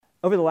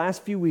Over the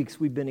last few weeks,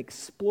 we've been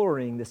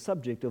exploring the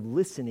subject of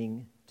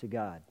listening to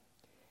God.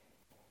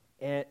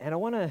 And I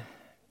want to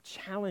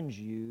challenge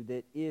you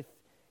that if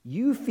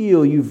you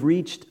feel you've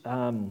reached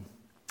an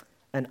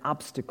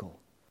obstacle,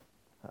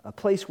 a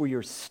place where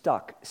you're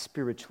stuck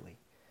spiritually,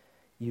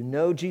 you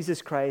know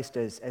Jesus Christ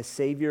as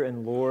Savior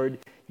and Lord,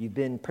 you've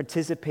been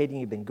participating,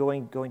 you've been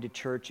going to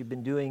church, you've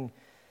been doing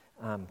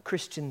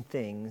Christian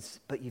things,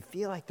 but you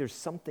feel like there's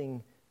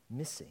something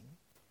missing.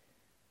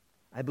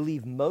 I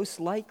believe most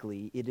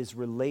likely it is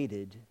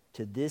related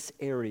to this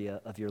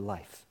area of your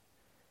life,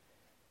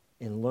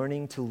 in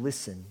learning to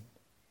listen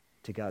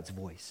to God's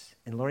voice,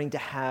 and learning to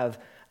have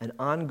an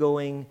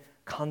ongoing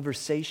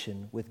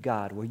conversation with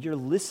God where you're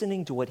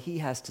listening to what He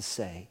has to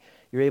say.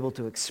 You're able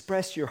to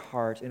express your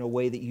heart in a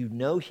way that you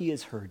know He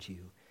has heard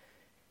you,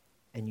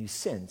 and you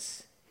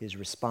sense His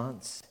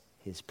response,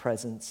 His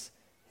presence,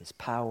 His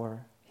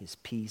power, His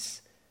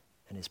peace,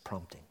 and His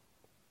prompting.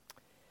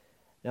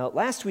 Now,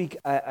 last week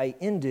I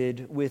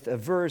ended with a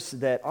verse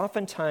that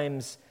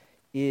oftentimes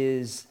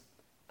is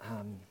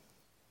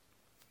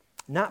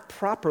not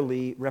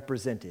properly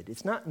represented.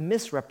 It's not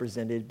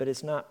misrepresented, but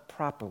it's not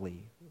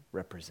properly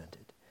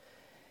represented.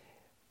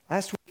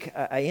 Last week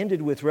I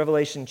ended with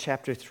Revelation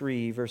chapter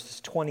 3, verses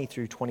 20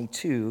 through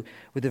 22,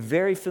 with a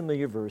very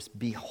familiar verse,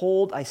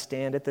 "Behold, I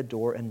stand at the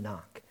door and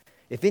knock.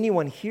 If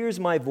anyone hears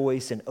my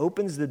voice and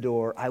opens the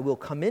door, I will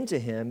come into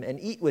him and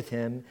eat with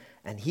him,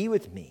 and he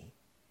with me."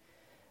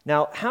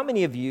 Now, how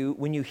many of you,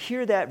 when you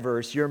hear that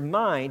verse, your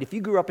mind, if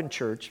you grew up in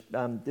church,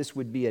 this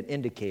would be an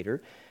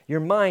indicator, your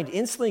mind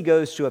instantly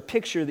goes to a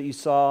picture that you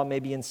saw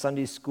maybe in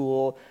Sunday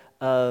school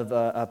of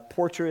a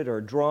portrait or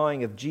a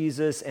drawing of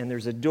Jesus, and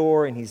there's a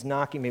door, and He's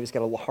knocking. Maybe it's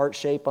got a heart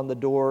shape on the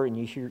door, and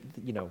you hear,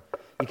 you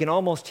can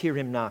almost hear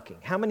Him knocking.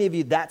 How many of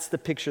you, that's the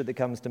picture that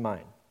comes to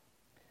mind?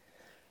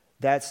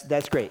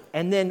 That's great.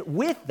 And then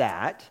with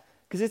that,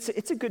 because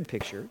it's a good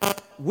picture,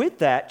 with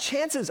that,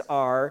 chances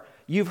are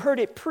you've heard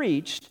it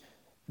preached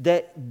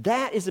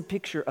that is a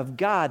picture of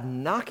God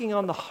knocking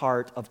on the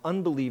heart of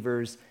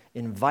unbelievers,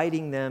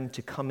 inviting them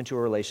to come into a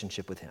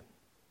relationship with Him.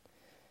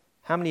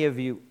 How many of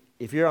you,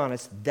 if you're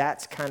honest,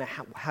 that's kind of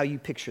how you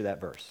picture that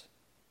verse?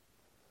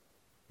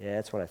 Yeah,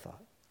 that's what I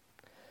thought.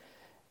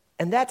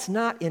 And that's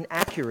not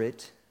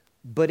inaccurate,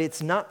 but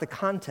it's not the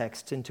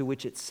context into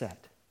which it's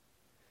set.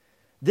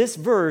 This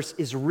verse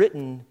is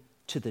written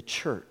to the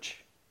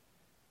church.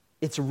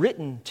 It's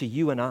written to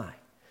you and I.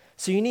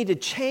 So you need to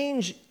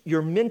change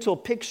your mental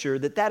picture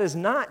that is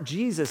not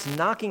Jesus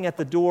knocking at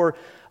the door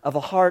of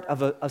a heart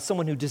of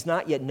someone who does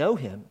not yet know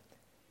Him.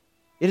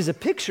 It is a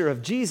picture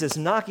of Jesus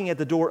knocking at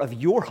the door of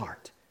your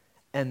heart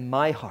and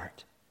my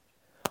heart,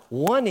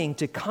 wanting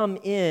to come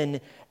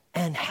in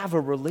and have a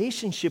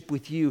relationship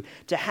with you,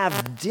 to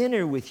have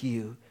dinner with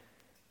you,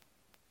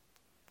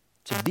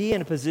 to be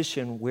in a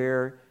position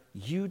where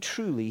you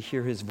truly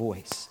hear His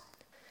voice.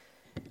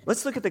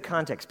 Let's look at the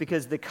context,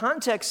 because the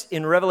context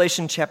in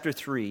Revelation chapter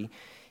 3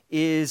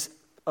 is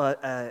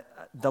the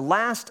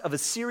last of a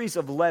series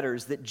of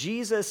letters that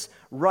Jesus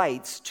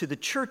writes to the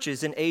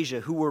churches in Asia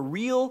who were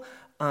real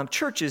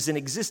churches in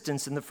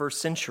existence in the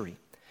first century.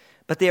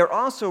 But they are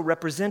also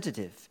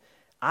representative.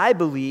 I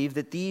believe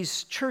that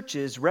these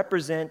churches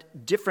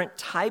represent different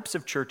types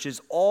of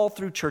churches all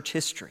through church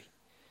history.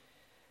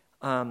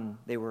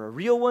 They were a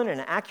real one and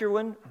an accurate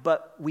one,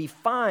 but we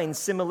find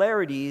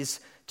similarities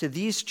to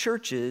these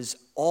churches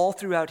all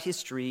throughout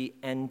history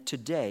and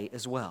today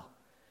as well.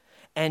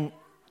 And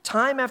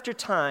time after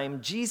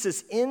time,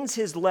 Jesus ends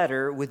His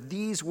letter with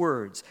these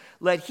words: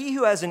 "Let he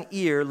who has an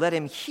ear, let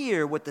him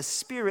hear what the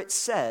Spirit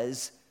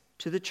says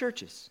to the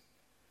churches."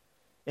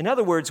 In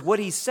other words, what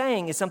He's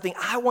saying is something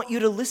I want you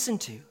to listen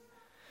to.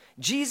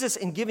 Jesus,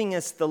 in giving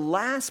us the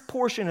last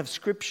portion of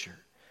Scripture,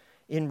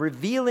 in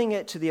revealing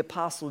it to the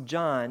Apostle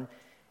John,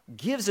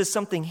 gives us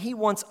something He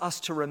wants us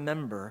to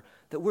remember,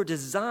 that we're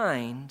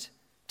designed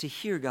to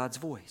hear God's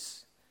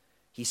voice.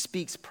 He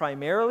speaks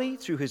primarily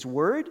through His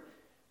Word,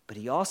 but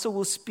He also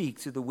will speak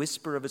through the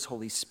whisper of His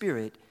Holy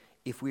Spirit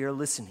if we are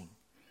listening.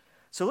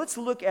 So let's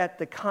look at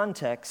the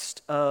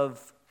context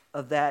of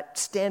that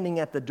standing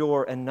at the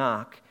door and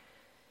knock,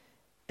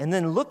 and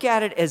then look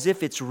at it as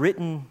if it's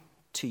written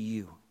to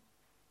you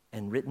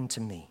and written to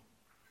me.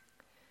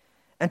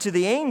 "And to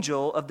the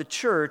angel of the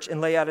church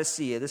in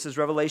Laodicea," this is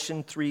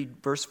Revelation 3,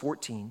 verse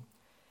 14,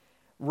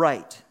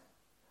 "write,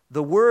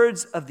 the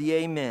words of the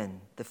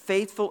Amen, the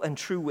faithful and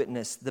true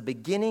witness, the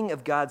beginning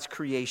of God's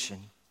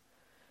creation.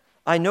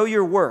 I know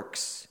your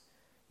works.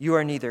 You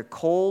are neither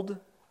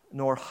cold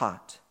nor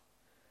hot.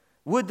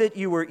 Would that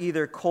you were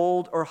either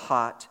cold or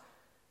hot.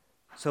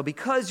 So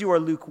because you are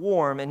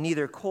lukewarm and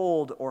neither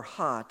cold or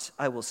hot,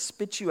 I will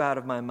spit you out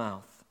of my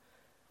mouth.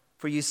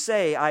 For you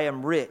say, I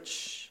am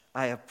rich,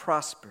 I have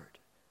prospered,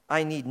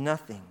 I need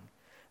nothing,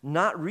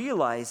 not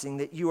realizing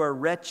that you are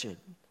wretched,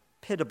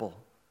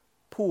 pitiable,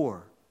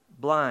 poor,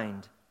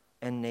 blind,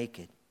 and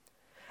naked.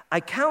 I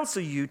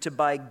counsel you to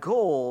buy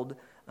gold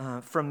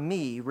from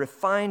me,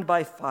 refined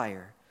by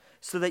fire,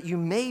 so that you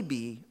may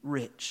be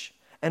rich,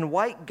 and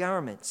white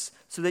garments,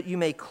 so that you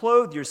may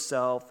clothe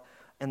yourself,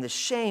 and the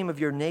shame of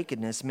your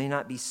nakedness may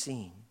not be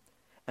seen,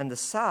 and the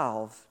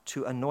salve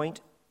to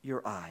anoint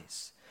your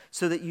eyes,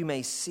 so that you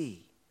may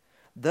see.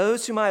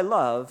 Those whom I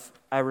love,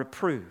 I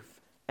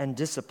reprove and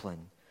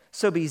discipline.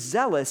 So be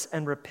zealous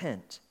and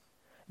repent.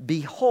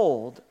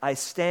 Behold, I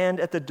stand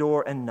at the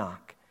door and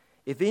knock.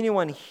 If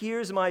anyone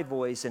hears my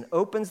voice and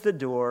opens the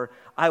door,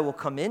 I will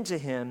come into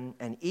him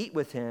and eat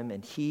with him,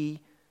 and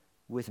he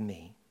with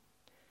me.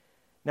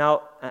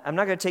 Now, I'm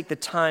not going to take the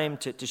time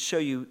to show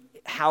you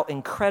how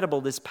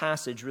incredible this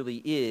passage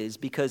really is,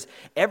 because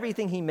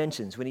everything he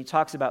mentions when he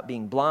talks about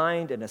being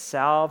blind and a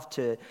salve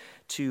to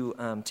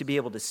be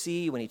able to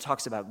see, when he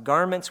talks about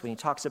garments, when he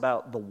talks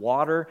about the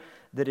water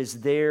that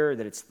is there,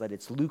 that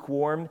it's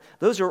lukewarm,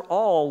 those are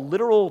all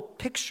literal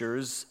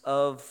pictures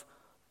of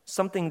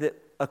something that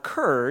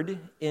occurred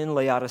in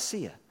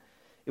Laodicea.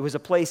 It was a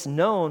place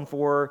known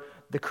for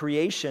the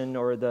creation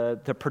or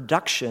the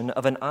production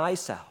of an eye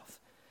salve.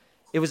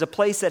 It was a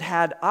place that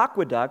had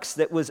aqueducts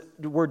that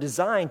were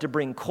designed to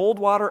bring cold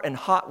water and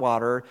hot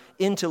water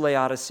into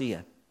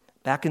Laodicea.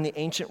 Back in the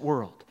ancient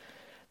world,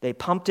 they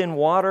pumped in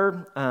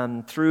water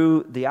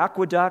through the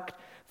aqueduct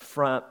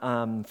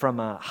from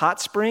a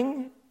hot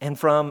spring and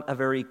from a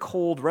very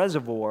cold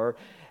reservoir.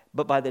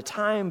 But by the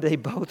time they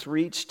both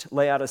reached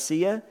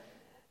Laodicea,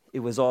 it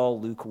was all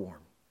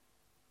lukewarm.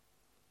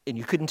 And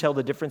you couldn't tell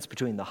the difference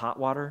between the hot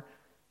water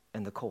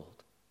and the cold.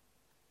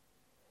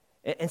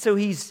 And so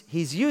he's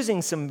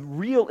using some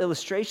real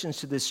illustrations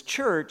to this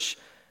church,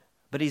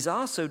 but he's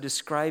also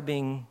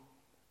describing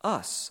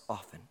us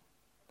often.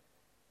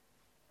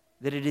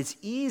 That it is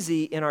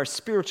easy in our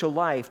spiritual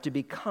life to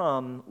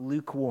become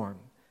lukewarm,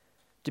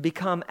 to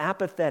become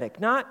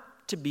apathetic, not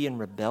to be in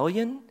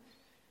rebellion,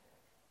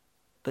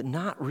 but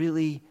not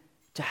really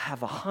to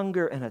have a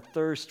hunger and a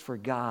thirst for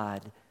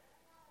God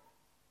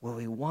where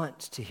we want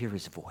to hear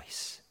his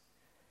voice.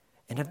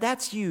 And if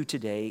that's you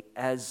today,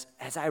 as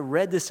I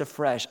read this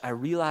afresh, I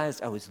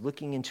realized I was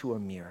looking into a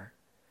mirror.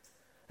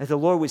 As the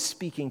Lord was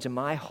speaking to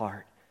my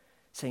heart,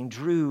 saying,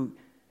 Drew,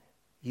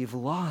 you've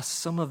lost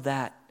some of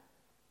that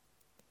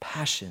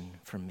passion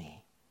for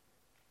me,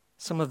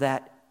 some of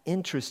that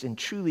interest in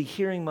truly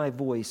hearing my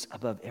voice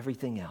above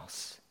everything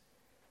else.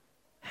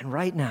 And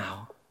right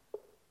now,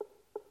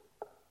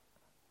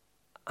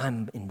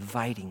 I'm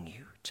inviting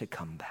you to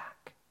come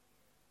back.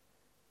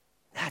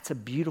 That's a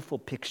beautiful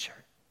picture.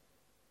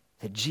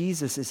 That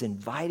Jesus is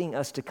inviting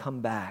us to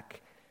come back.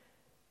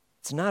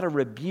 It's not a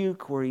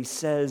rebuke where he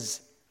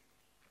says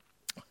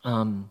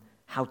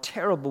how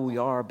terrible we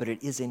are, but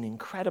it is an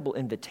incredible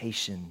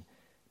invitation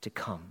to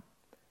come.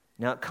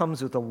 Now, it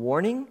comes with a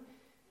warning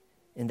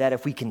in that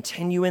if we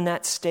continue in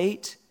that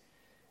state,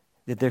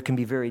 that there can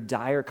be very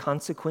dire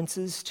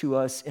consequences to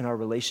us in our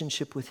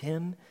relationship with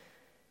him.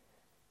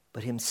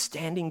 But him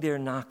standing there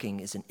knocking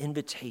is an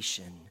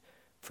invitation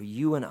for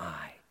you and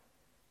I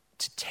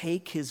to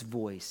take his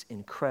voice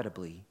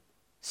incredibly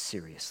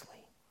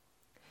seriously.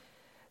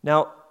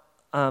 Now,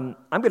 I'm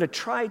going to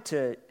try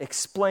to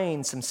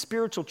explain some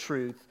spiritual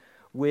truth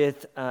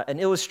with an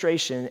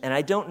illustration, and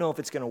I don't know if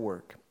it's going to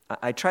work.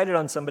 I tried it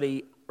on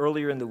somebody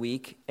earlier in the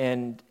week,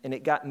 and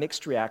it got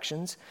mixed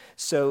reactions.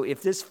 So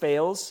if this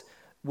fails,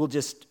 we'll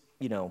just,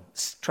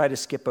 try to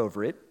skip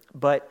over it.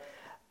 But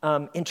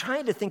in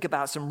trying to think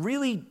about some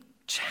really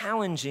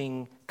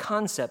challenging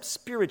concepts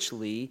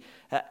spiritually,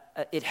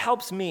 it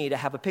helps me to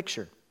have a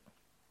picture.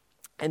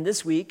 And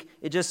this week,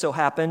 it just so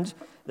happened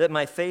that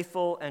my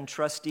faithful and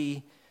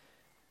trusty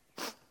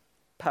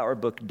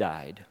PowerBook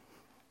died.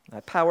 My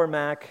Power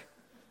Mac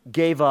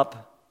gave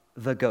up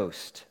the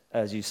ghost,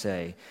 as you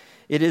say.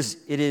 It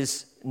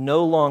is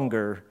no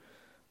longer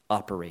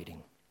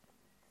operating.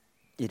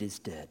 It is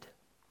dead.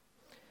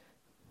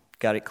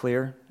 Got it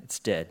clear? It's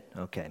dead.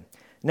 Okay.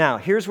 Now,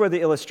 here's where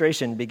the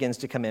illustration begins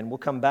to come in. We'll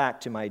come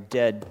back to my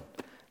dead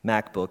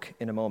MacBook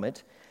in a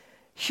moment.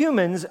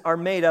 Humans are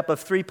made up of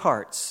three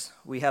parts.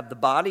 We have the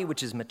body,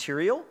 which is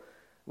material.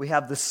 We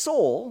have the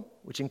soul,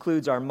 which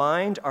includes our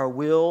mind, our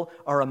will,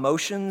 our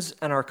emotions,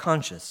 and our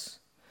conscience.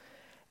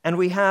 And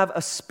we have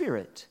a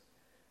spirit,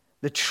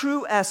 the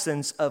true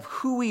essence of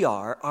who we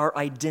are, our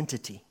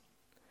identity.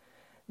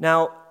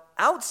 Now,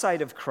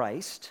 outside of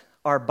Christ,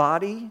 our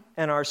body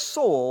and our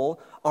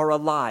soul are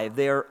alive.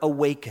 They are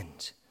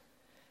awakened.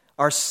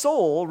 Our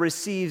soul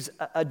receives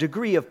a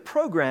degree of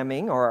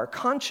programming, or our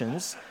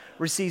conscience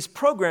receives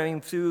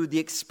programming through the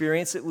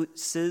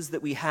experiences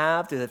that we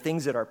have, through the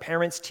things that our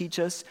parents teach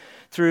us,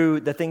 through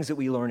the things that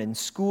we learn in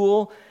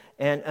school,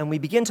 and we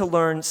begin to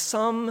learn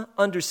some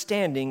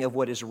understanding of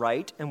what is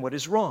right and what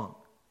is wrong.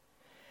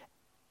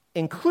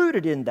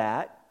 Included in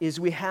that is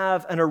we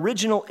have an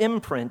original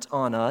imprint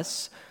on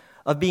us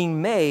of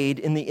being made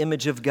in the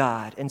image of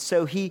God. And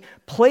so he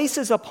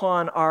places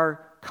upon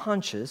our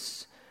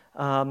conscience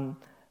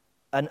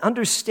an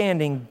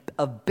understanding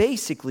of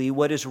basically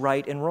what is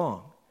right and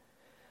wrong.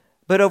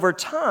 But over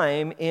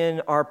time,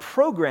 in our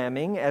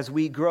programming, as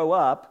we grow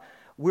up,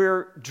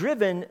 we're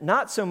driven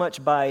not so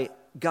much by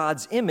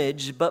God's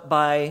image, but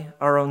by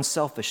our own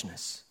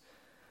selfishness.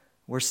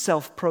 We're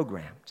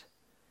self-programmed.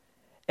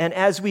 And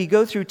as we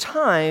go through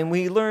time,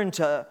 we learn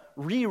to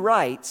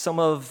rewrite some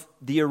of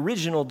the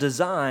original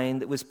design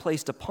that was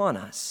placed upon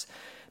us.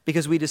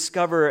 Because we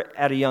discover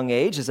at a young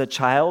age, as a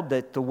child,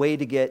 that the way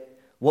to get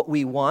what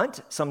we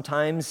want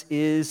sometimes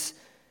is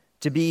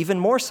to be even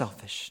more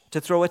selfish, to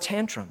throw a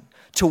tantrum,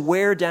 to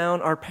wear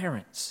down our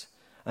parents.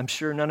 I'm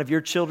sure none of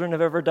your children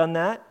have ever done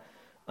that.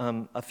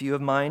 A few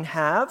of mine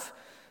have.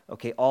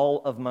 Okay,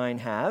 all of mine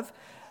have.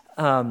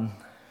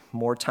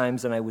 More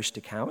times than I wish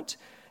to count.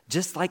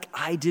 Just like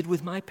I did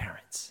with my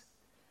parents.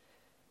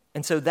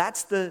 And so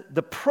that's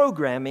the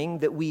programming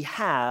that we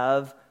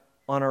have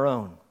on our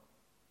own.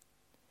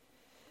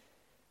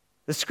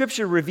 The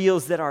scripture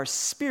reveals that our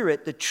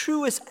spirit, the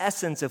truest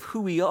essence of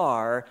who we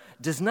are,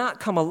 does not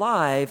come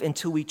alive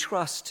until we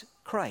trust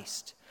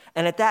Christ.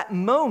 And at that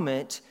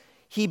moment,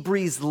 he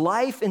breathes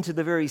life into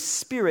the very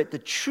spirit, the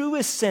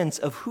truest sense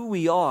of who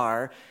we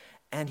are,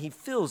 and he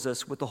fills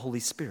us with the Holy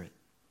Spirit.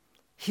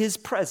 His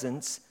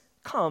presence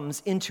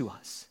comes into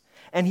us.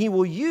 And he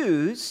will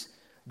use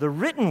the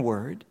written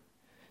word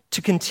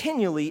to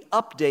continually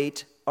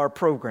update our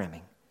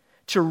programming,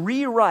 to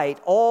rewrite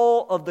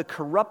all of the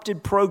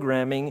corrupted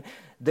programming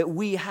that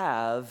we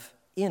have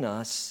in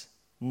us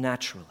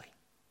naturally.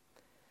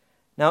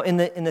 Now, in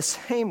the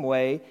same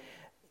way,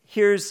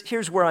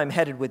 here's where I'm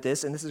headed with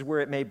this, and this is where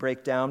it may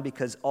break down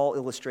because all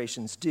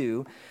illustrations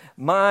do.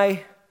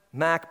 My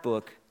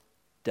MacBook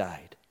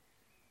died.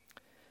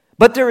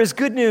 But there is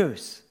good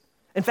news.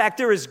 In fact,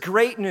 there is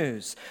great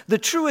news. The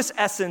truest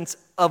essence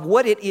of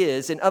what it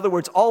is, in other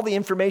words, all the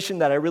information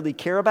that I really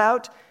care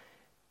about,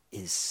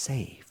 is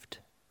saved.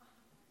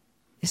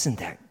 Isn't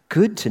that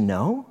good to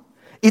know?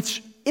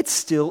 It's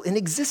still in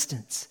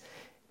existence.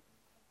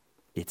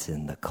 It's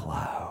in the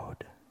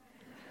cloud.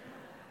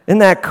 Isn't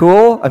that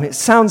cool? I mean, it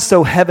sounds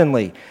so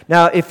heavenly.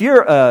 Now, if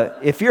you're a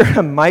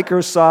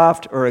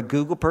Microsoft or a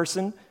Google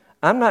person,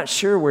 I'm not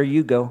sure where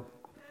you go.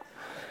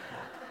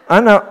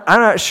 I'm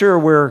not sure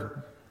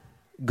where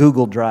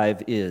Google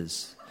Drive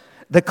is.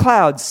 The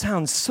cloud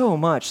sounds so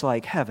much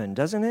like heaven,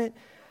 doesn't it?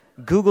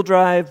 Google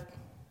Drive,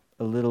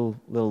 a little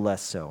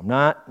less so.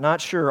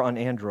 Not sure on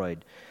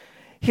Android.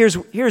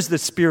 Here's the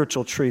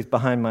spiritual truth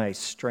behind my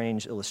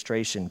strange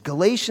illustration.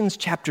 Galatians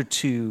chapter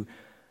 2,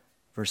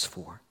 verse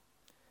 4.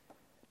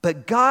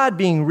 But God,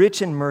 being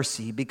rich in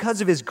mercy,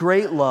 because of his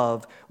great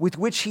love with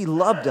which he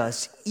loved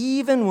us,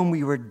 even when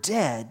we were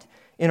dead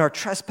in our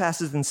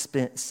trespasses and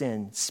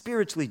sin,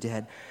 spiritually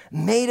dead,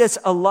 made us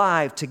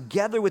alive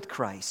together with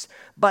Christ.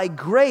 By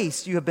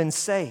grace you have been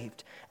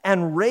saved,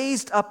 and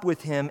raised up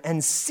with him,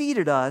 and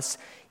seated us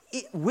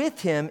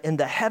with him in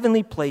the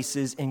heavenly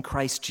places in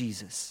Christ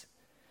Jesus.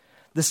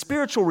 The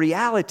spiritual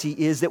reality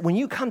is that when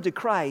you come to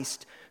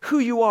Christ, who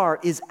you are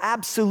is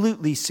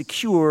absolutely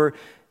secure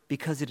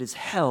because it is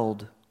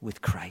held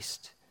with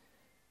Christ.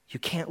 You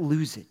can't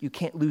lose it. You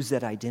can't lose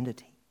that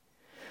identity.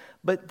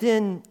 But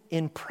then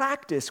in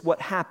practice,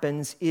 what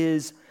happens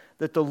is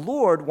that the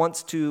Lord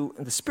wants to,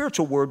 the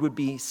spiritual word would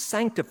be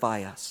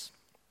sanctify us.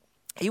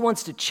 He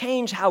wants to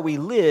change how we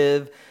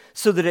live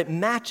so that it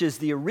matches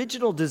the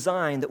original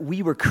design that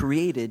we were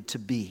created to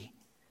be.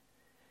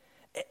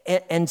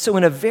 And so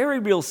in a very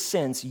real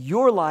sense,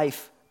 your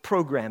life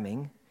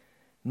programming,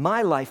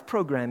 my life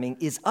programming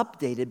is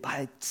updated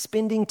by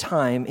spending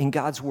time in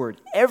God's Word.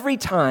 Every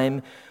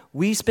time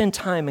we spend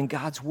time in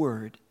God's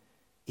Word,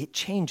 it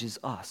changes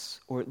us,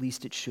 or at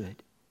least it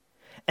should.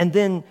 And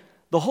then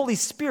the Holy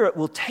Spirit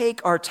will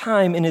take our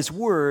time in his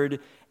Word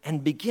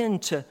and begin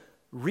to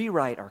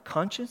rewrite our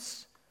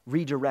conscience,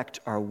 redirect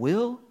our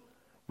will,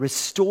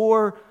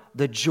 restore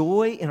the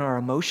joy in our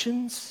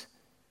emotions,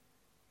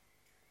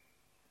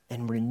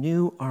 and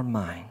renew our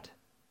mind.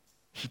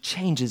 He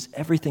changes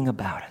everything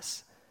about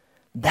us.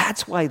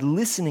 That's why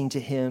listening to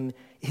him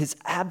is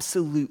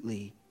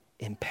absolutely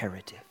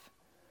imperative.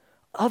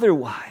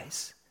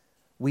 Otherwise,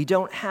 we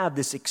don't have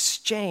this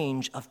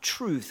exchange of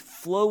truth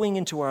flowing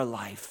into our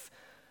life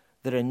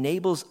that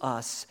enables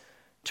us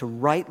to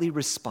rightly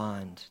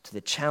respond to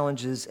the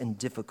challenges and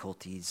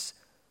difficulties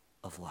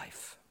of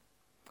life.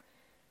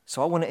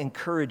 So I want to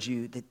encourage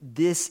you that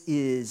this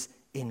is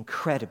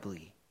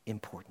incredibly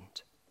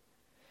important.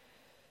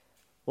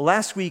 Well,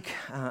 last week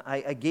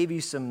I gave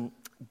you some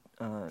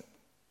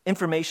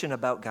information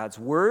about God's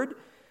Word,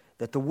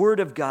 that the Word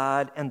of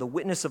God and the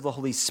witness of the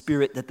Holy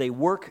Spirit, that they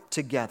work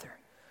together.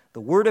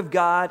 The Word of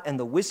God and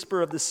the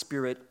whisper of the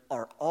Spirit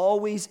are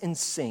always in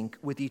sync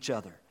with each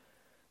other.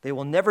 They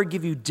will never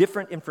give you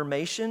different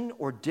information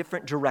or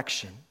different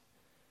direction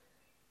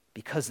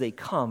because they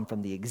come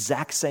from the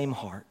exact same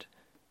heart,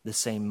 the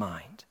same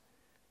mind,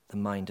 the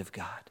mind of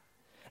God.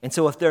 And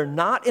so if they're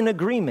not in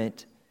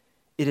agreement,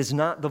 it is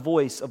not the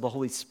voice of the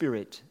Holy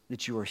Spirit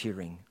that you are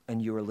hearing and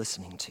you are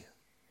listening to.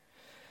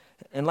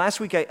 And last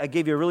week I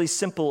gave you a really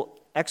simple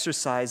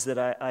exercise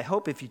that I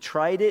hope if you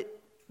tried it,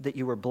 that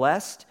you were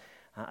blessed.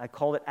 I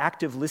call it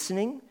active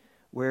listening,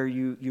 where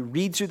you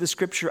read through the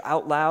scripture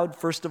out loud,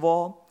 first of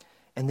all,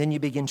 and then you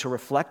begin to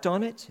reflect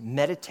on it,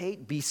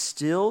 meditate, be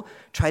still,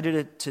 try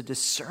to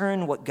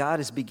discern what God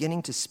is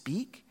beginning to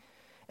speak.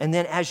 And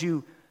then as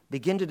you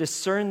begin to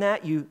discern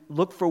that, you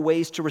look for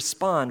ways to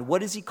respond.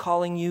 What is he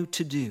calling you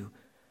to do?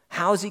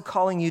 How is he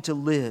calling you to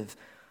live?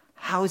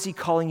 How is he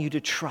calling you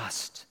to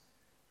trust?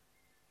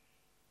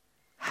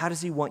 How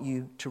does he want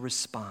you to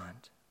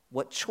respond?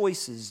 What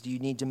choices do you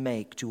need to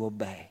make to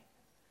obey?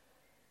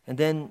 And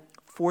then,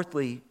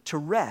 fourthly, to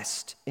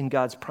rest in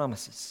God's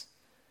promises.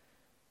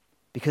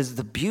 Because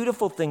the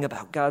beautiful thing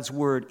about God's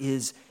word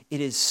is it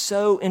is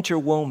so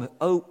interwoven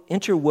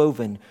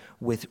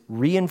with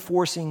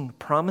reinforcing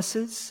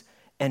promises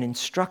and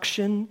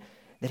instruction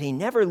that he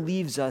never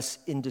leaves us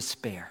in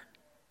despair.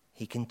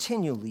 He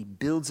continually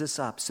builds us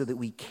up so that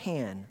we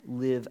can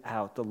live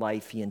out the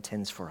life he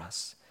intends for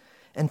us.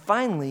 And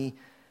finally,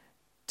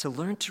 to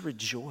learn to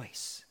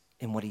rejoice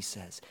in what he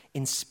says,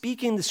 in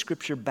speaking the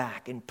scripture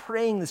back and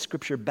praying the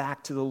scripture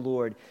back to the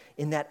Lord,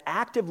 in that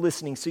active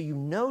listening so you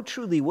know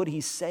truly what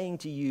he's saying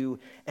to you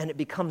and it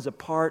becomes a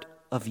part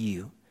of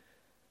you.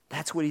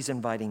 That's what he's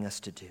inviting us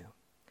to do.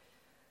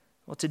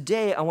 Well,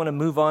 today I want to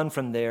move on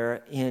from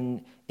there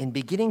in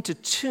beginning to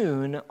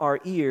tune our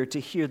ear to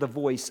hear the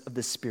voice of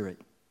the Spirit.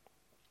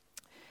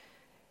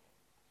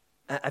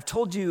 I've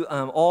told you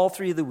all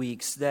 3 of the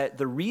weeks that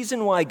the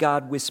reason why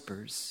God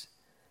whispers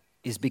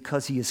is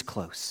because he is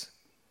close.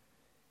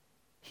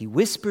 He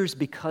whispers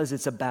because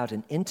it's about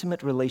an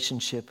intimate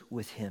relationship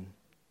with him.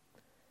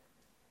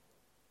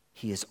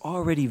 He is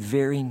already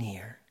very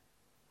near,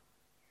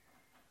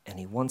 and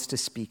he wants to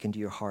speak into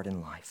your heart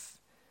and life.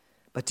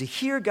 But to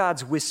hear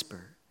God's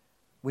whisper,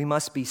 we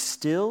must be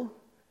still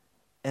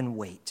and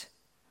wait.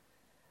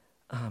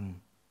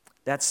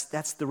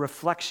 That's the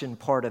reflection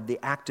part of the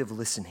active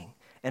listening.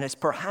 And it's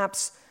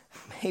perhaps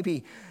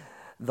maybe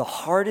the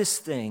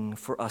hardest thing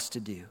for us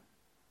to do.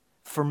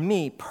 For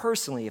me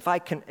personally, if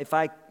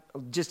I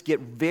just get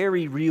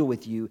very real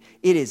with you,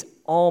 it is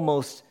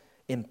almost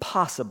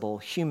impossible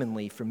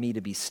humanly for me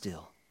to be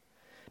still.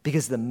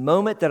 Because the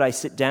moment that I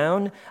sit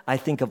down, I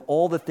think of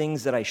all the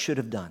things that I should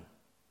have done.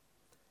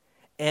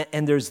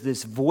 And there's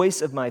this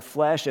voice of my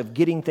flesh of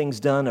getting things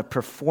done, a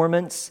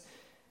performance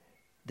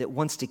that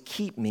wants to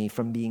keep me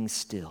from being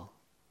still.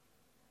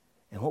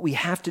 And what we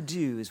have to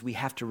do is we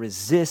have to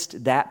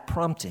resist that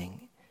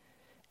prompting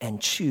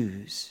and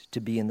choose to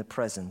be in the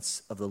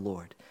presence of the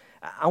Lord.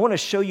 I want to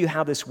show you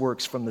how this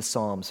works from the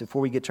Psalms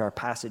before we get to our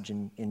passage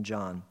in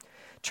John.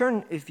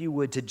 Turn, if you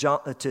would,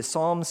 to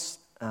Psalms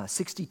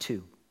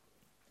 62.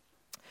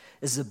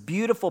 This is a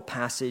beautiful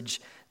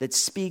passage that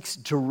speaks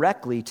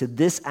directly to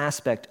this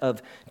aspect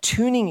of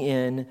tuning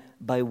in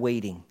by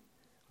waiting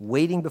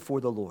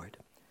before the Lord.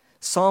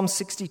 Psalm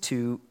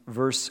 62,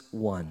 verse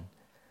 1.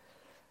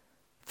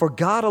 For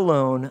God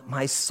alone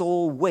my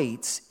soul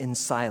waits in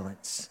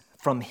silence.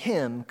 From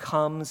him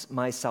comes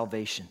my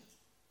salvation.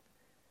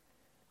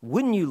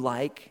 Wouldn't you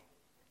like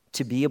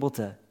to be able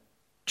to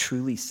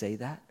truly say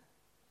that?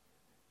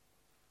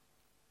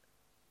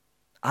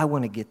 I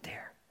want to get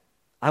there.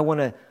 I want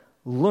to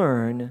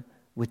learn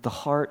with the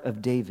heart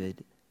of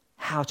David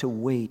how to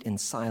wait in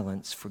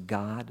silence for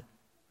God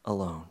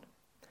alone.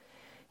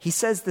 He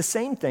says the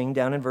same thing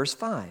down in verse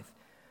 5.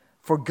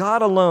 For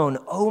God alone,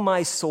 O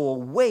my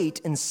soul, wait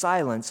in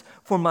silence,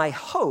 for my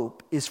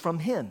hope is from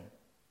him.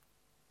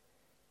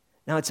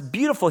 Now it's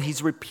beautiful.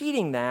 He's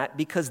repeating that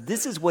because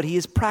this is what he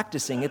is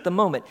practicing at the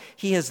moment.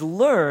 He has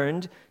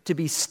learned to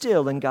be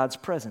still in God's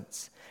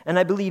presence. And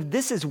I believe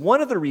this is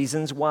one of the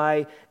reasons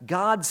why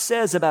God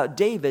says about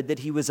David that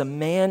he was a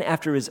man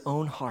after his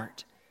own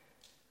heart.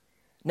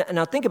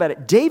 Now think about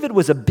it. David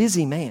was a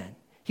busy man.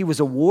 He was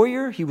a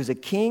warrior. He was a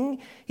king.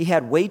 He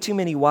had way too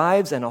many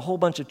wives and a whole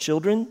bunch of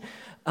children.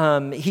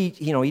 He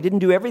didn't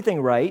do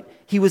everything right.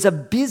 He was a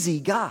busy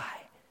guy.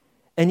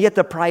 And yet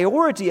the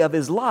priority of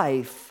his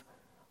life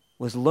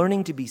was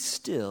learning to be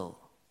still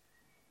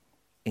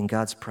in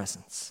God's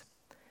presence.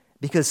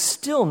 Because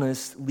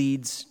stillness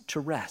leads to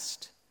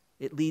rest.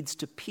 It leads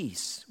to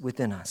peace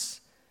within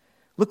us.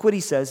 Look what he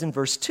says in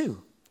verse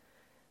 2.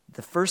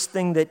 The first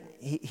thing that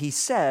he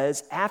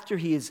says after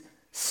he is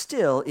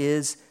still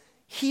is,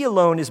 he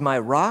alone is my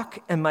rock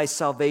and my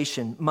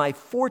salvation, my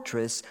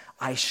fortress.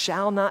 I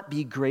shall not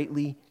be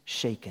greatly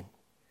shaken.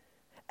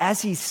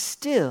 As he's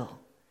still,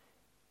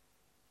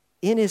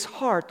 in his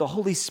heart, the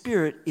Holy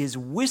Spirit is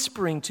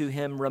whispering to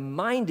him,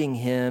 reminding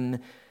him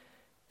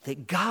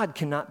that God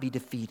cannot be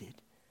defeated.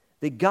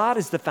 That God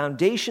is the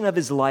foundation of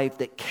his life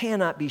that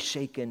cannot be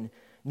shaken,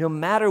 no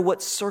matter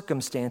what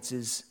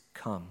circumstances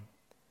come.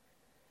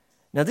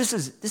 Now, this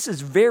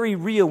is very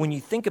real when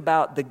you think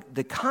about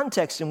the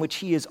context in which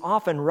he is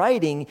often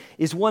writing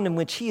is one in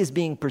which he is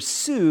being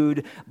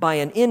pursued by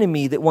an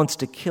enemy that wants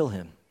to kill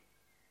him.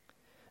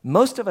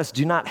 Most of us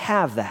do not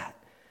have that.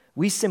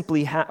 We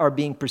simply are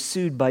being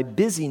pursued by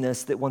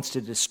busyness that wants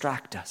to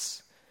distract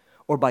us,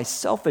 or by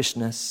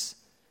selfishness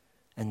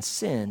and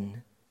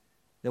sin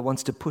that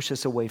wants to push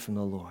us away from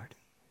the Lord.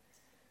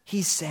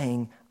 He's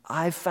saying,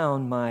 I've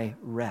found my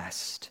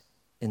rest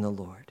in the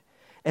Lord.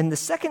 And the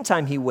second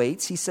time he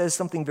waits, he says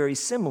something very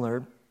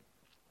similar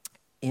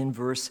in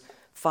verse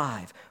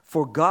 5.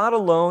 For God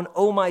alone,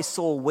 O my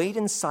soul, wait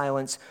in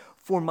silence,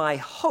 for my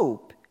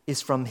hope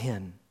is from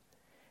him.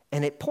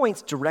 And it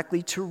points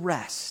directly to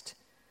rest.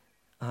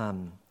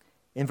 In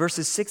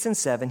verses 6 and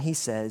 7, he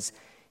says,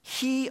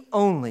 "He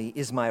only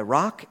is my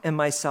rock and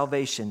my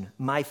salvation,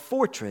 my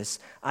fortress,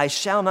 I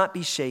shall not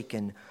be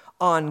shaken.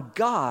 On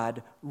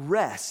God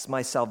rests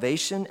my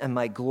salvation and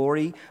my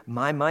glory,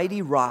 my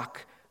mighty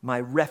rock, my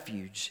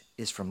refuge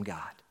is from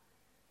God."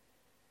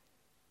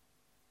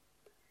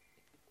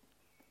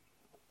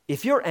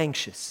 If you're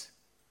anxious,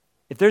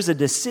 if there's a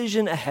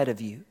decision ahead of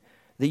you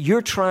that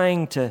you're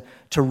trying to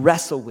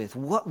wrestle with,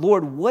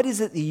 Lord, what is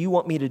it that you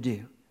want me to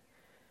do?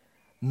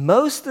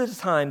 Most of the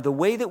time, the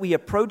way that we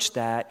approach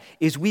that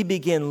is we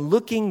begin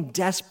looking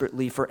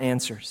desperately for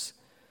answers.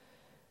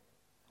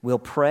 We'll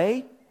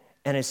pray,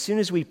 and as soon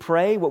as we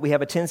pray, what we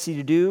have a tendency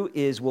to do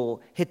is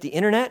we'll hit the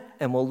internet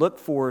and we'll look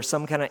for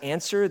some kind of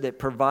answer that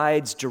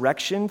provides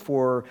direction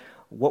for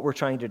what we're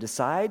trying to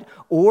decide.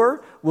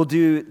 Or we'll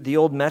do the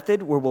old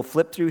method where we'll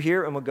flip through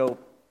here and we'll go,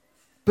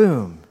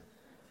 boom.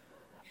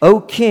 "O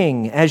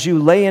king, as you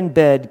lay in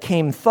bed,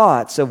 came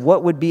thoughts of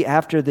what would be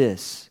after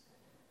this."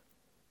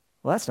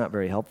 Well, that's not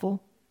very helpful.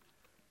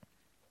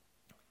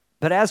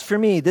 "But as for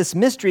me, this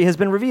mystery has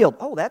been revealed."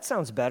 Oh, that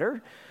sounds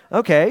better.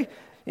 Okay.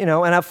 And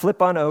I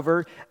flip on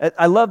over.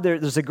 I love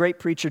there's a great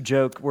preacher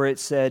joke where he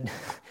said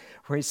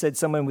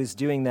someone was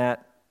doing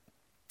that,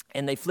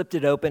 and they flipped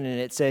it open, and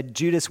it said,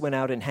 "Judas went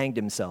out and hanged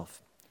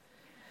himself."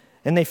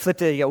 And they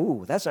flipped it,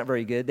 ooh, that's not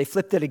very good. They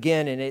flipped it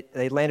again, and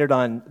they landed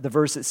on the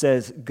verse that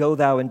says, "Go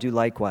thou and do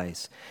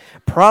likewise."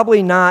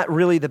 Probably not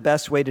really the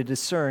best way to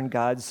discern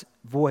God's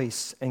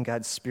voice and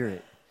God's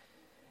Spirit.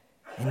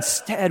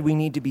 Instead, we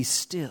need to be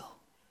still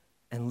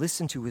and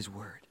listen to his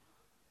word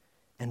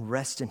and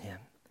rest in him.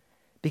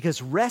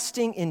 Because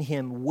resting in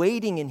him,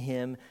 waiting in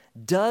him,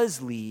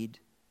 does lead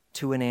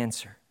to an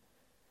answer,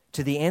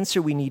 to the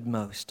answer we need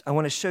most. I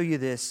want to show you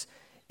this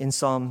in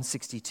Psalm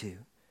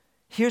 62.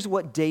 Here's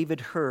what David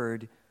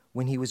heard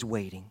when he was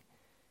waiting.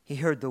 He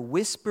heard the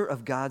whisper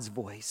of God's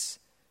voice,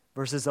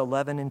 verses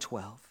 11 and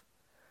 12.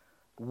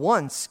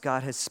 "Once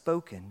God has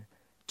spoken,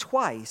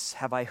 twice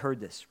have I heard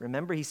this."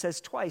 Remember, he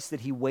says twice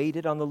that he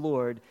waited on the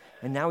Lord,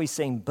 and now he's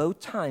saying both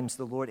times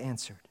the Lord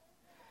answered.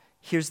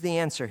 Here's the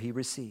answer he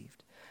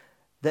received: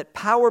 "That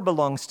power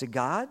belongs to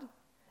God,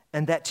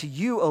 and that to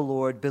you, O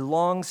Lord,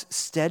 belongs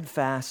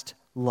steadfast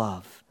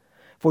love.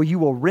 For you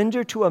will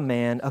render to a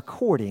man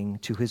according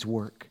to his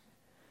work."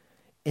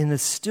 In the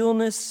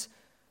stillness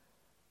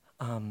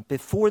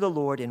before the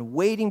Lord and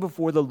waiting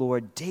before the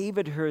Lord,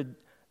 David heard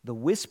the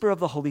whisper of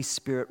the Holy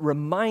Spirit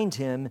remind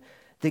him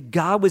that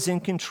God was in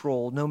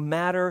control no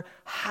matter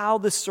how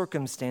the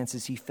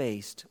circumstances he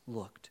faced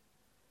looked.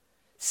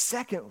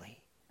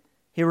 Secondly,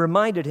 he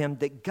reminded him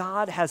that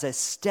God has a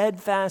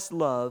steadfast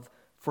love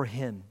for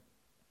him,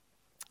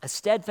 a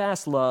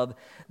steadfast love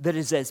that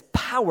is as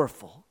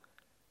powerful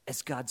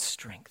as God's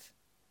strength.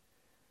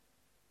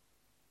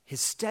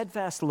 His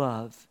steadfast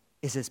love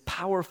is as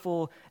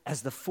powerful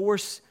as the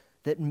force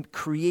that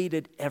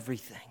created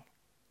everything.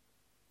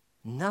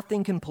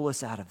 Nothing can pull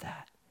us out of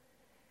that.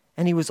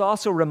 And he was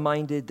also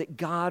reminded that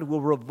God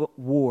will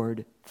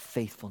reward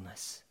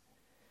faithfulness,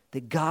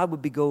 that God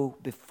would go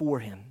before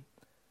him,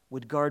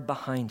 would guard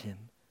behind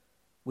him,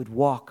 would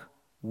walk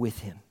with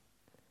him.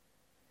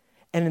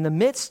 And in the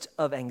midst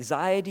of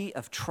anxiety,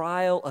 of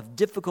trial, of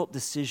difficult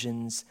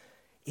decisions,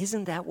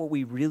 isn't that what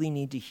we really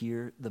need to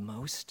hear the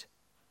most?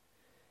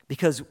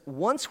 Because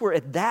once we're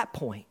at that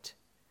point,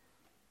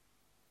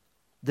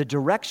 the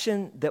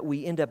direction that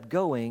we end up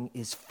going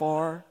is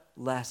far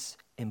less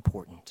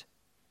important,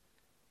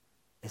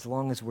 as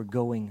long as we're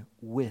going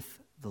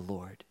with the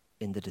Lord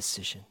in the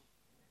decision.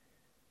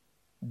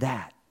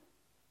 That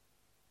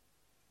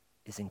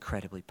is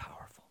incredibly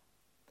powerful.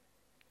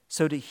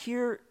 So to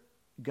hear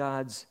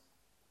God's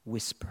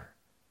whisper,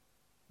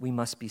 we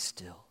must be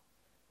still.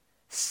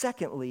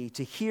 Secondly,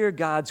 to hear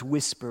God's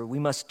whisper, we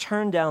must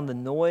turn down the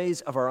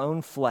noise of our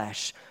own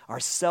flesh, our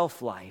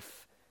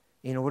self-life,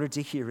 in order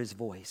to hear his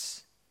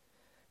voice.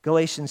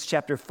 Galatians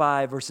chapter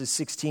 5, verses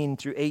 16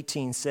 through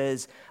 18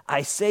 says,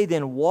 "I say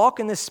then,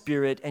 walk in the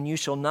Spirit, and you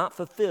shall not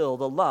fulfill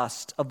the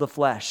lust of the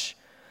flesh.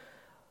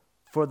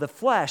 For the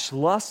flesh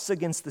lusts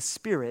against the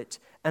Spirit,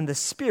 and the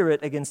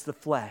Spirit against the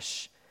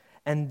flesh.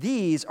 And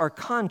these are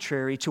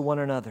contrary to one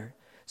another,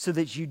 so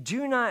that you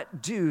do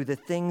not do the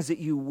things that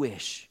you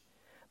wish.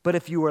 But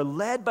if you are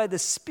led by the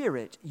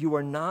Spirit, you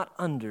are not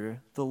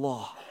under the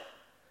law."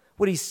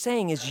 What he's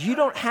saying is you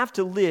don't have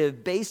to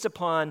live based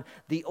upon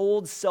the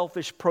old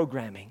selfish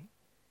programming.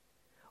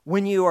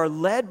 When you are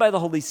led by the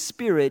Holy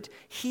Spirit,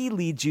 he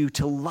leads you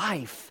to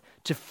life,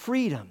 to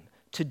freedom,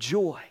 to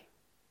joy.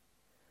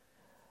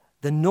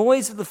 The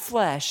noise of the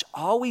flesh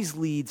always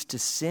leads to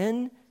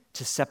sin,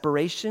 to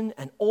separation,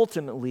 and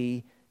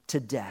ultimately to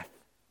death.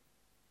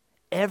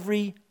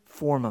 Every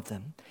form of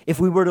them.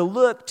 If we were to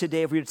look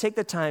today, if we were to take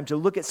the time to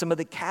look at some of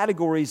the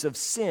categories of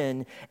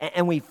sin,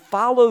 and we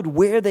followed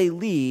where they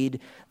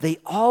lead, they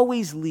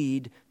always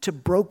lead to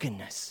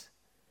brokenness.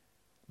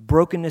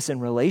 Brokenness in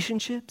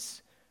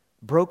relationships,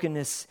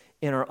 brokenness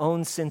in our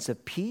own sense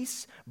of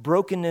peace,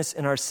 brokenness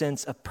in our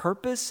sense of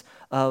purpose,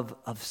 of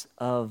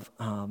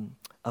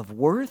of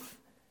worth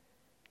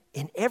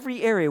in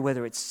every area,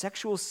 whether it's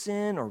sexual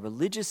sin or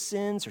religious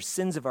sins or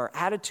sins of our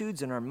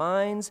attitudes and our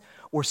minds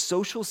or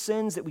social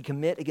sins that we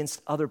commit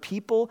against other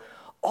people.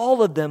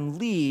 All of them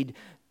lead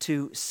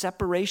to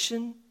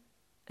separation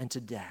and to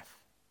death.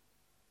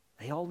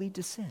 They all lead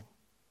to sin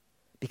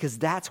because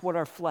that's what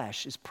our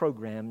flesh is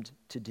programmed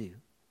to do.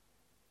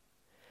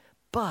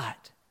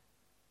 But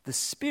the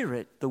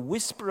Spirit, the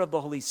whisper of the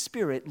Holy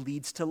Spirit,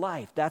 leads to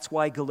life. That's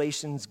why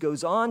Galatians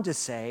goes on to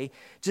say,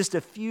 just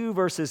a few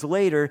verses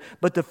later,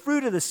 but the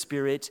fruit of the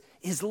Spirit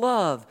is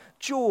love,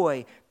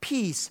 joy,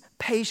 peace,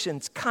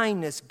 patience,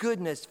 kindness,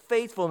 goodness,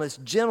 faithfulness,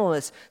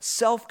 gentleness,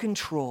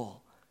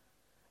 self-control.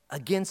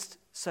 Against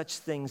such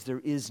things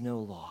there is no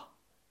law.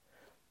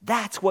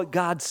 That's what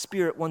God's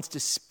Spirit wants to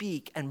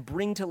speak and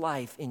bring to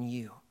life in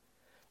you.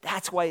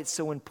 That's why it's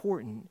so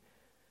important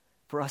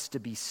for us to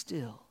be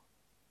still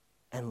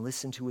and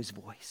listen to his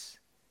voice.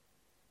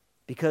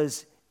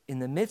 Because in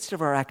the midst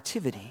of our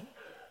activity,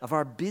 of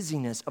our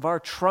busyness, of our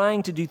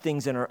trying to do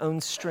things in our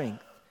own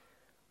strength,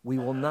 we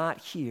will not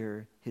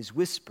hear his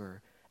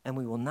whisper and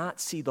we will not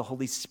see the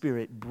Holy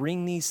Spirit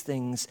bring these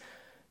things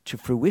to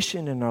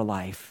fruition in our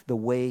life the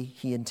way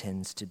he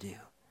intends to do.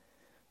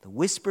 The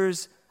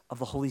whispers of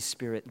the Holy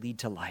Spirit lead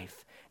to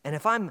life. And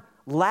if I'm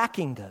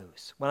lacking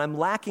those, when I'm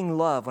lacking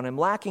love, when I'm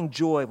lacking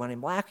joy, when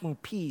I'm lacking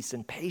peace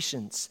and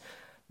patience,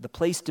 the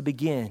place to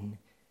begin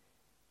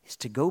is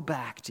to go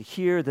back to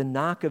hear the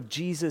knock of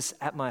Jesus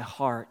at my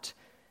heart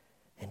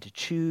and to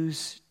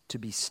choose to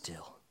be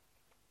still.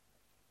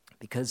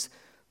 Because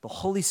the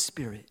Holy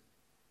Spirit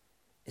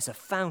is a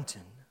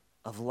fountain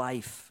of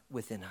life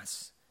within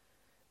us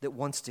that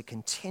wants to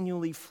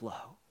continually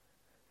flow,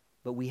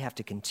 but we have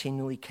to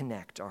continually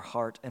connect our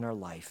heart and our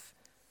life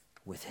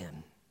with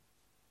him.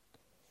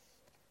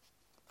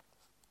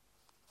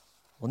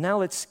 Well, now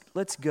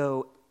let's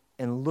go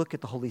and look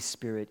at the Holy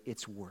Spirit,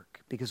 its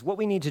work. Because what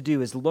we need to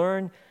do is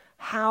learn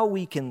how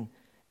we can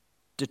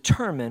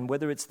determine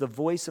whether it's the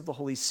voice of the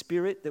Holy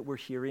Spirit that we're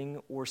hearing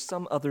or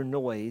some other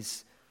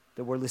noise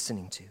that we're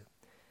listening to.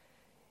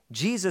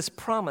 Jesus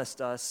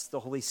promised us the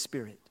Holy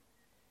Spirit.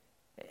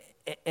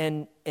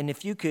 And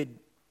if you could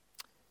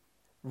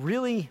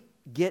really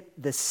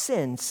get the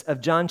sense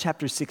of John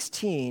chapter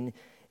 16,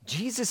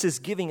 Jesus is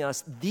giving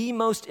us the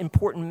most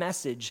important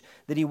message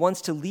that he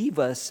wants to leave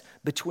us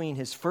between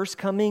his first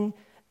coming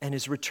and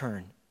his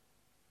return.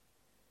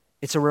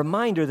 It's a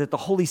reminder that the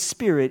Holy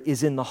Spirit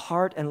is in the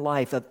heart and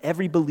life of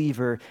every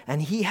believer,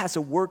 and he has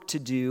a work to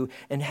do,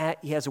 and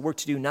he has a work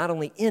to do not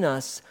only in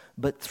us,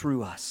 but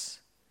through us.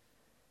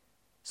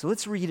 So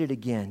let's read it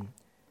again.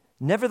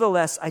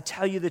 Nevertheless, I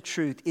tell you the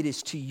truth, it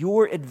is to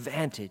your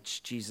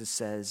advantage, Jesus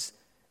says,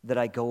 that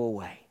I go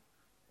away.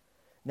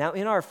 Now,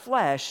 in our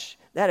flesh,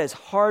 that is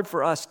hard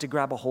for us to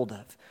grab a hold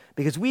of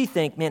because we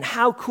think, man,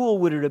 how cool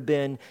would it have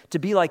been to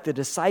be like the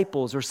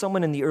disciples or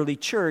someone in the early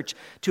church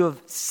to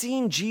have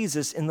seen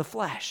Jesus in the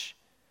flesh,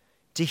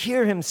 to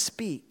hear him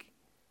speak.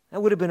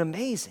 That would have been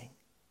amazing.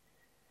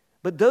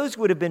 But those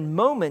would have been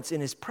moments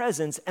in his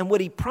presence, and what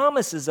he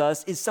promises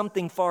us is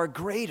something far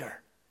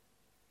greater,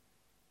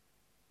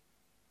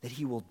 that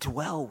he will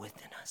dwell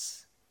within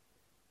us,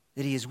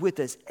 that he is with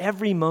us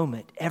every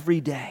moment,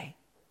 every day.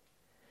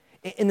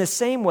 In the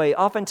same way,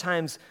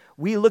 oftentimes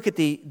we look at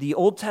the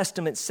Old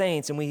Testament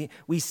saints and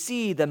we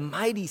see the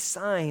mighty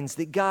signs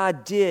that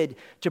God did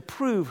to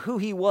prove who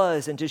he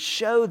was and to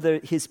show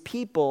his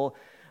people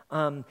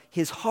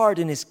his heart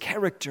and his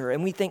character.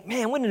 And we think,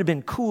 man, wouldn't it have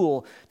been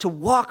cool to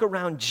walk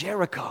around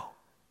Jericho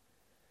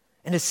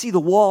and to see the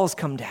walls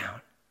come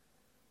down?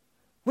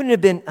 Wouldn't it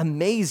have been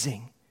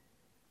amazing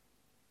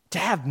to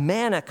have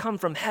manna come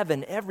from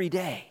heaven every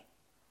day?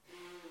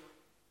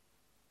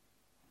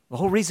 The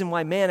whole reason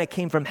why manna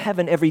came from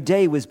heaven every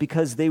day was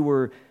because they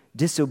were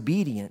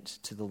disobedient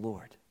to the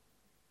Lord.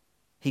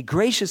 He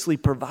graciously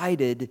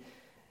provided,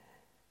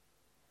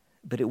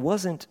 but it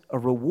wasn't a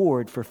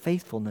reward for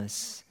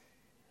faithfulness.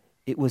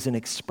 It was an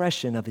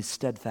expression of his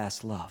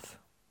steadfast love.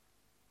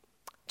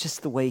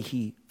 Just the way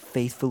he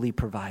faithfully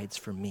provides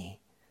for me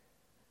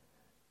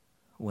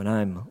when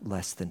I'm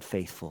less than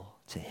faithful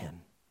to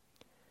him.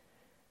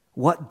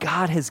 What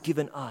God has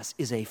given us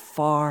is a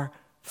far,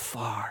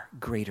 far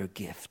greater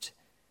gift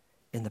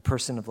in the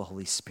person of the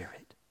Holy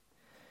Spirit.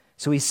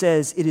 So he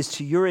says, it is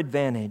to your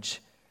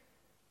advantage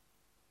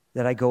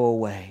that I go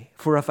away.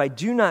 For if I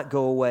do not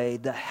go away,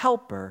 the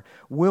Helper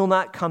will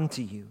not come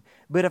to you.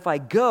 But if I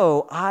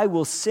go, I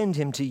will send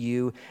him to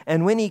you.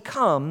 And when he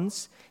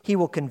comes, he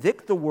will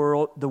convict the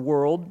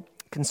world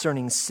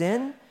concerning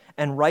sin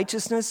and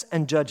righteousness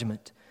and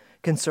judgment.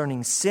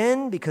 Concerning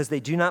sin, because they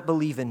do not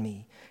believe in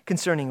me.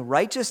 Concerning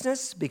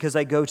righteousness, because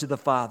I go to the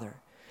Father,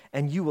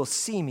 and you will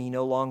see me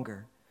no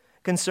longer.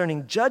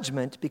 Concerning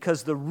judgment,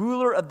 because the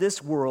ruler of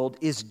this world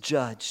is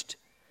judged.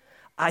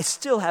 I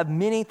still have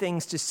many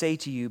things to say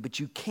to you, but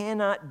you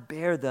cannot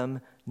bear them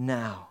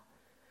now.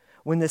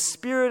 When the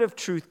Spirit of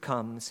truth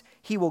comes,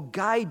 he will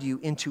guide you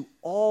into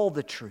all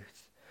the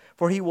truth.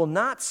 For he will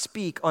not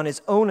speak on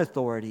his own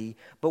authority,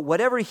 but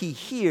whatever he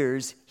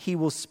hears, he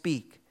will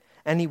speak,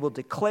 and he will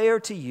declare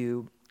to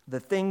you the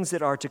things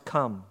that are to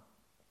come.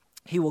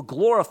 He will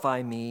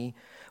glorify me,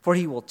 for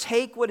he will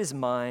take what is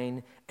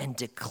mine and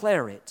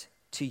declare it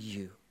to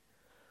you.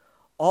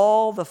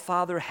 All the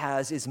Father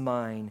has is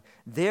mine.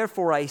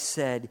 Therefore I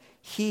said,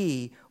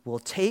 he will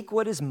take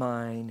what is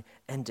mine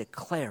and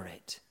declare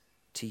it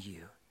to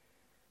you.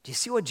 Do you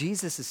see what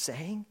Jesus is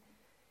saying?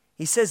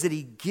 He says that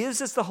he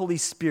gives us the Holy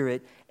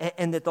Spirit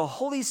and that the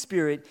Holy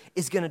Spirit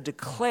is going to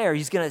declare,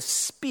 he's going to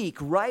speak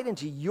right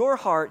into your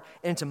heart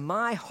and into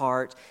my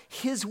heart,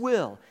 his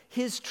will,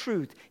 his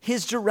truth,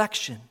 his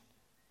direction.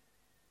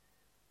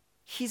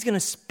 He's going to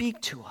speak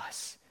to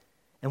us.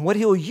 And what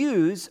he'll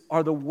use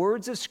are the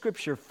words of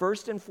Scripture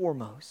first and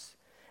foremost.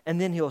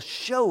 And then he'll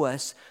show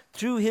us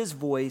through his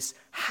voice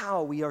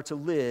how we are to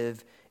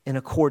live in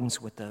accordance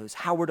with those,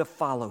 how we're to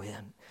follow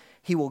him.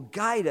 He will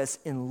guide us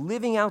in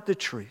living out the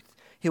truth.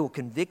 He will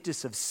convict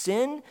us of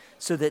sin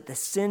so that the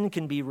sin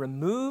can be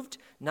removed,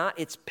 not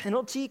its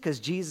penalty, because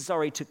Jesus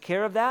already took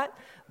care of that,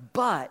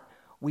 but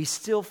we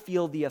still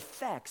feel the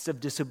effects of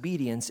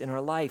disobedience in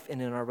our life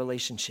and in our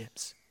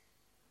relationships.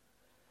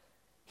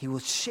 He will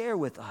share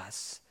with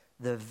us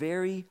the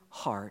very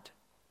heart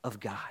of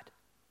God.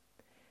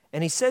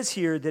 And he says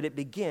here that it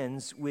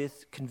begins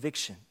with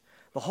conviction.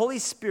 The Holy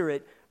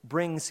Spirit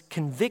brings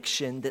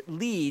conviction that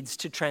leads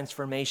to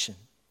transformation.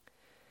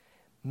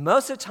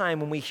 Most of the time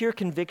when we hear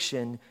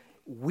conviction,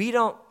 we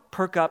don't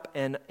perk up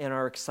and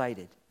are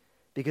excited.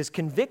 Because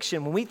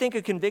conviction, when we think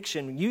of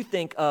conviction, you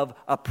think of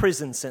a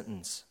prison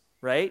sentence,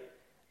 right?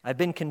 I've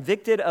been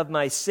convicted of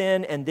my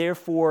sin and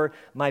therefore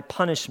my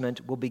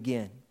punishment will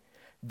begin.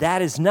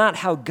 That is not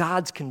how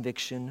God's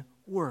conviction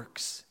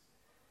works.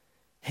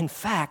 In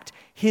fact,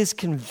 his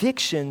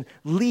conviction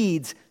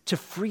leads to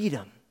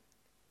freedom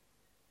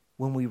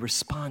when we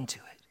respond to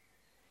it.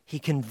 He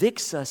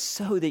convicts us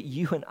so that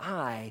you and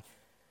I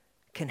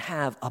can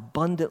have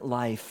abundant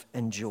life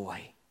and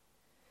joy.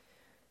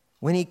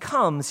 When he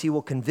comes, he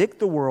will convict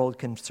the world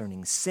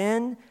concerning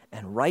sin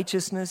and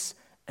righteousness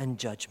and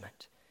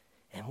judgment.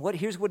 And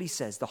here's what he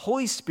says. The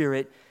Holy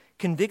Spirit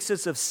convicts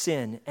us of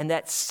sin, and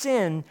that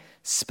sin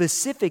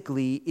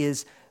specifically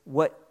is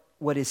what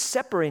is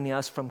separating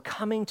us from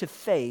coming to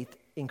faith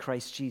in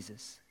Christ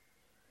Jesus.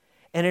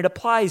 And it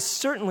applies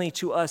certainly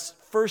to us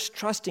first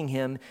trusting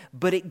him,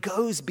 but it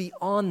goes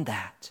beyond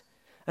that.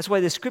 That's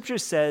why the scripture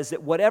says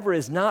that whatever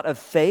is not of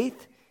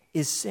faith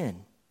is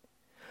sin.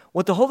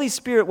 What the Holy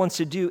Spirit wants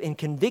to do in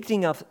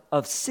convicting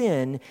of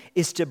sin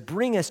is to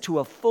bring us to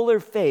a fuller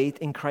faith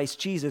in Christ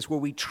Jesus, where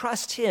we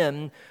trust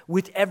him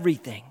with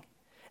everything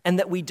and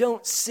that we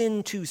don't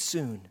sin too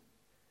soon.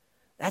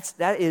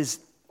 That is,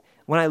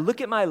 when I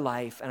look at my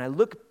life and I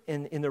look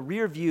in the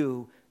rear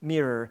view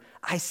mirror,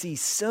 I see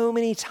so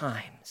many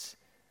times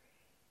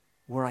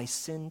where I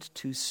sinned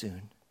too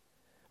soon.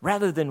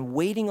 Rather than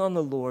waiting on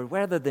the Lord,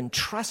 rather than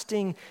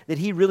trusting that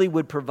he really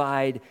would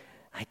provide,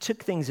 I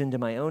took things into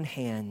my own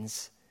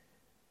hands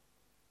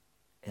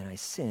and I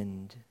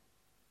sinned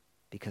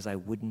because I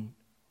wouldn't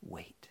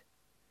wait.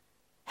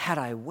 Had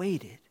I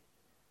waited,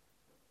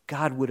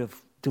 God would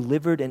have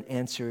delivered and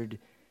answered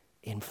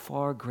in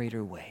far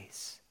greater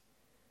ways.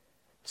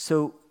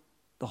 So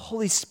the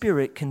Holy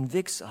Spirit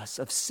convicts us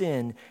of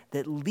sin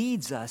that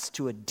leads us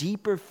to a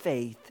deeper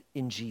faith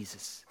in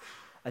Jesus,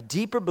 a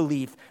deeper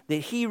belief that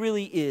he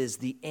really is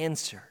the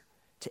answer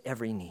to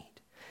every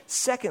need.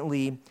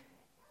 Secondly,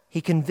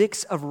 he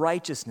convicts of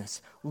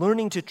righteousness,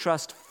 learning to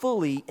trust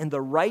fully in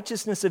the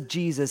righteousness of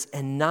Jesus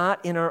and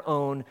not in our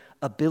own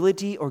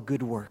ability or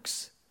good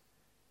works.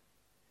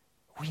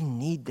 We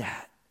need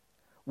that.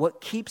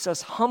 What keeps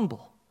us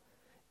humble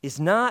is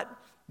not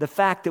the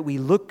fact that we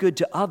look good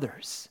to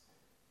others.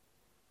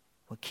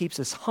 What keeps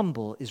us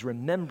humble is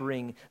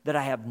remembering that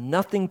I have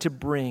nothing to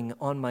bring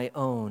on my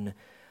own,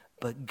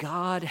 but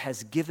God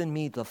has given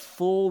me the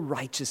full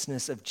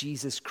righteousness of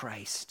Jesus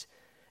Christ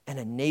and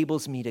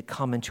enables me to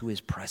come into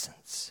his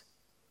presence.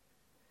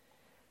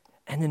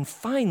 And then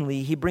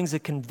finally, he brings a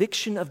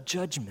conviction of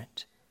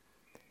judgment.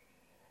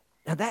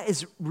 Now that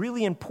is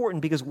really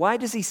important, because why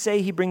does he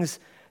say he brings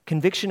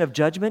conviction of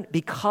judgment?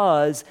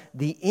 Because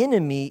the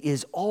enemy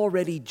is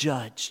already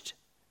judged.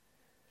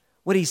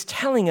 What he's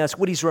telling us,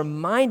 what he's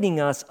reminding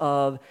us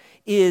of,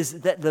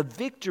 is that the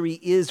victory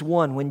is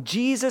won. When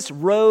Jesus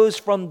rose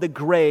from the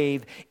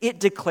grave, it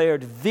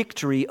declared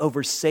victory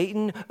over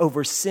Satan,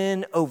 over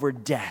sin, over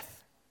death.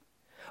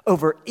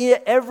 Over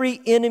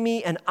every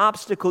enemy and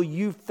obstacle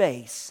you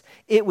face,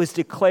 it was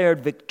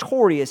declared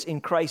victorious in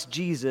Christ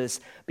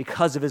Jesus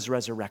because of his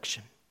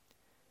resurrection.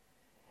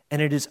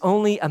 And it is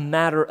only a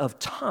matter of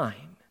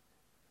time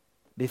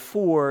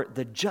before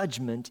the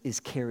judgment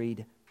is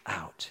carried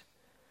out.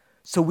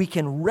 So we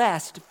can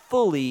rest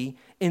fully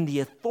in the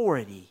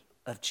authority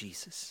of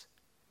Jesus.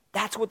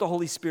 That's what the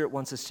Holy Spirit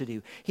wants us to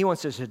do. He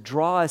wants us to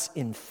draw us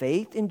in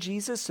faith in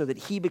Jesus so that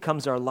he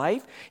becomes our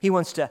life. He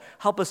wants to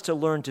help us to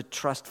learn to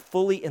trust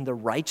fully in the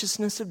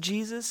righteousness of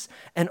Jesus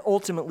and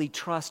ultimately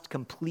trust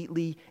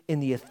completely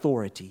in the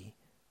authority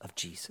of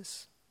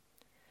Jesus.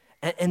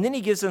 And then he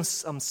gives us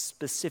some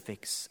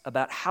specifics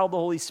about how the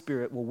Holy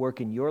Spirit will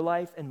work in your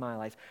life and my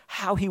life,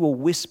 how he will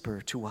whisper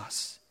to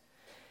us.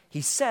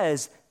 he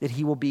says that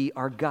he will be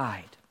our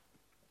guide.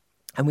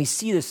 And we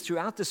see this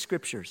throughout the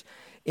scriptures.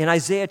 In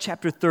Isaiah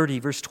chapter 30,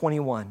 verse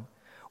 21,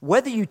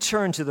 whether you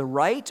turn to the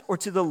right or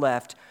to the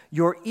left,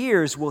 your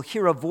ears will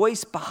hear a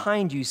voice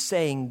behind you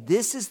saying,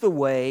 this is the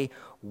way,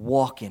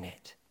 walk in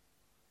it.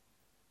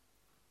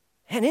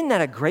 And isn't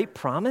that a great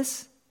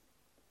promise?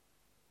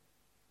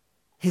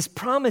 His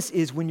promise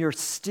is when you're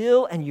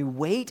still and you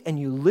wait and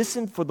you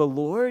listen for the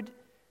Lord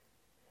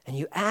and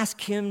you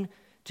ask him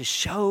to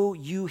show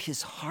you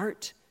his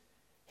heart,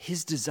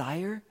 his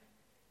desire,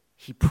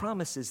 he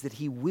promises that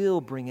he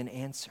will bring an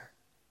answer.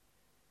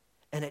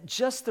 And at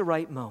just the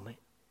right moment,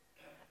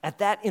 at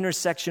that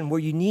intersection where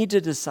you need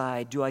to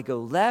decide, do I go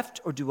left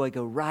or do I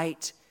go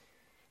right?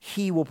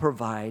 He will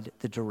provide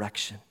the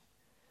direction.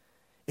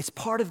 It's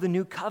part of the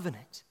new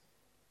covenant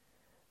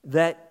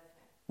that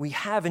we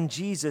have in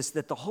Jesus,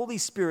 that the Holy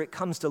Spirit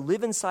comes to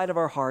live inside of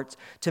our hearts,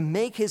 to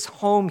make his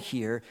home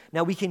here.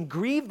 Now we can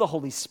grieve the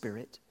Holy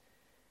Spirit,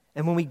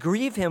 and when we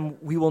grieve him,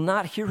 we will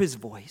not hear his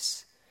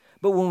voice.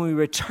 But when we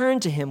return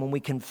to him, when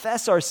we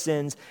confess our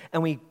sins,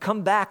 and we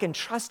come back and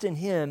trust in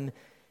him,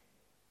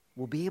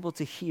 we'll be able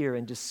to hear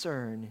and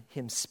discern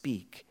him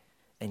speak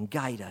and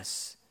guide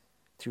us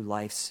through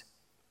life's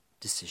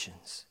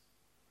decisions.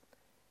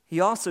 He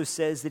also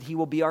says that he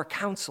will be our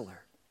counselor.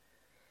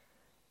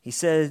 He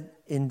said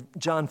in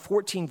John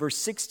 14, verse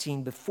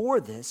 16, before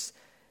this,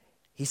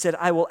 he said,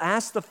 I will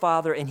ask the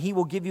Father, and he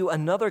will give you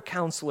another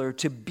counselor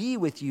to be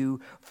with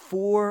you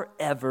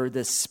forever,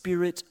 the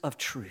Spirit of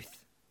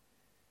truth.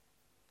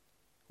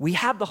 We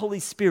have the Holy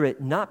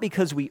Spirit not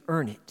because we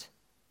earn it,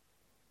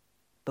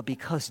 but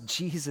because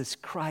Jesus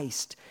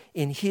Christ,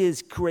 in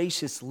his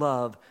gracious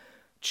love,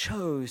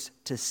 chose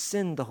to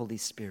send the Holy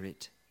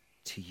Spirit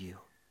to you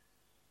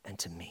and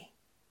to me.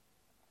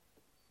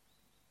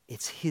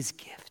 It's his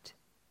gift.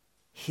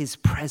 His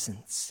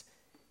presence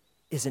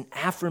is an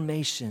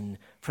affirmation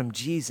from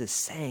Jesus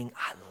saying,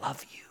 I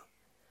love you.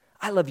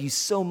 I love you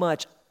so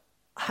much.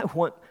 I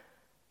want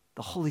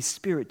the Holy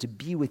Spirit to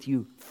be with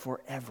you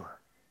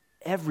forever,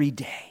 every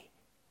day,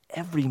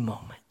 every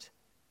moment.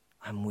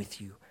 I'm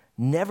with you.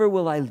 Never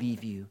will I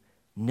leave you.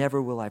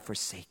 Never will I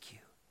forsake you.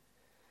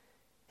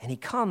 And he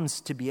comes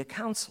to be a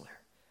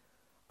counselor.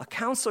 A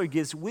counselor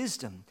gives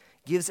wisdom,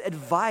 gives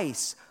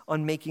advice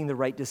on making the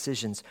right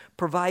decisions,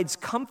 provides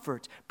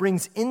comfort,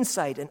 brings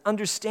insight and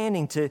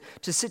understanding to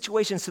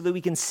situations so that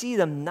we can see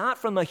them not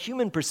from a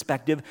human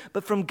perspective,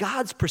 but from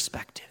God's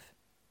perspective.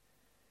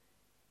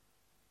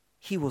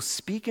 He will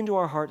speak into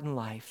our heart and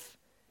life,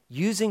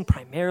 using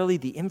primarily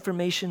the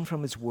information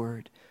from his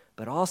word,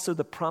 but also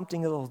the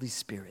prompting of the Holy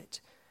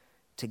Spirit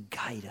to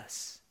guide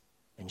us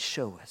and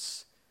show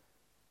us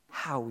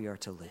how we are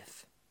to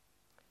live.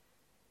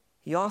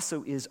 He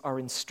also is our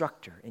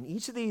instructor. And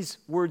each of these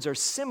words are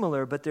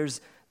similar, but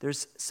there's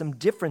some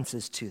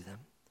differences to them.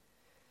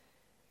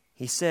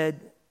 He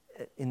said,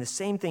 in the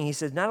same thing, he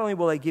said, not only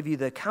will I give you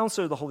the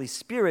counselor, the Holy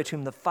Spirit,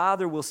 whom the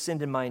Father will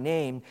send in my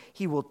name,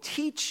 he will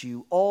teach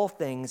you all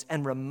things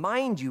and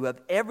remind you of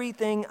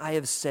everything I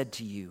have said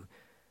to you.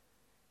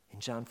 In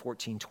John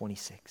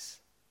 14:26.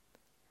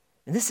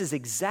 And this is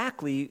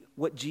exactly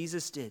what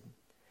Jesus did.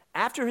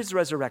 After his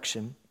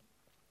resurrection,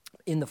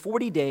 in the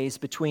 40 days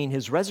between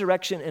his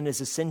resurrection and his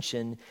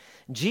ascension,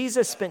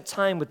 Jesus spent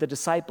time with the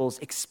disciples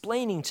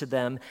explaining to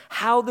them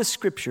how the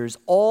scriptures,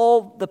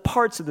 all the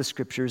parts of the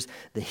scriptures,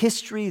 the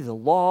history, the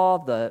law,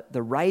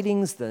 the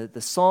writings, the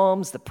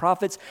Psalms, the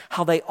prophets,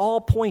 how they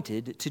all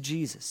pointed to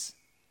Jesus.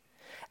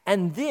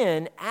 And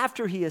then,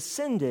 after he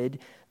ascended,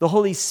 the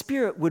Holy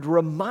Spirit would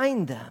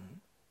remind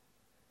them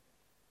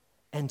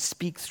and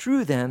speak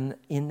through them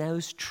in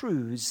those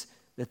truths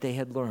that they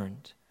had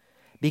learned.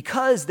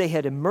 Because they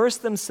had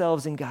immersed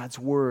themselves in God's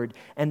word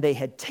and they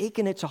had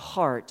taken it to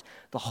heart,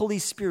 the Holy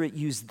Spirit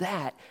used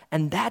that,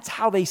 and that's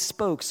how they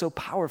spoke so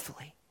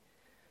powerfully.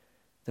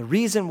 The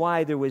reason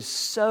why there was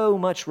so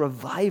much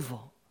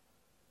revival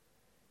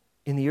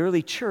in the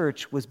early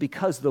church was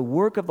because the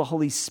work of the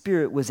Holy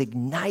Spirit was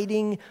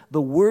igniting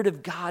the word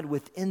of God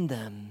within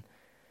them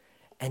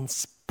and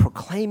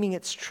proclaiming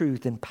its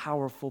truth in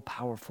powerful,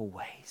 powerful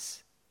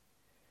ways.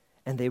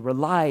 And they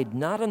relied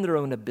not on their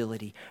own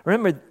ability.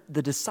 Remember,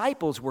 the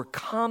disciples were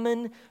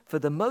common, for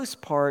the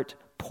most part,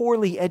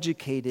 poorly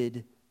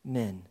educated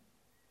men.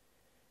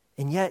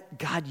 And yet,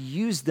 God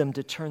used them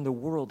to turn the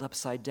world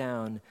upside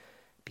down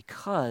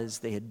because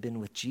they had been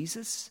with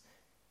Jesus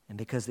and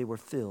because they were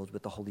filled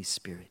with the Holy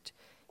Spirit.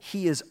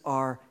 He is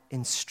our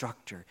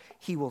instructor.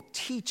 He will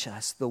teach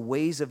us the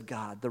ways of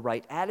God, the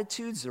right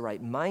attitudes, the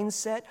right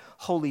mindset,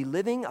 holy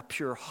living, a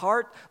pure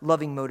heart,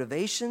 loving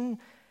motivation,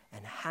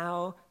 and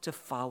how to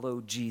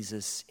follow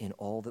Jesus in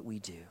all that we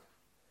do.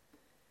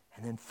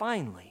 And then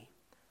finally,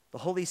 the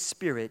Holy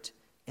Spirit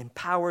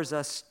empowers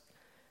us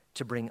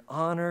to bring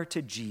honor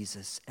to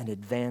Jesus and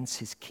advance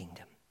his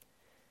kingdom.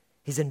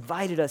 He's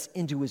invited us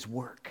into his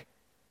work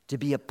to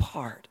be a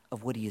part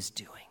of what he is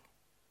doing.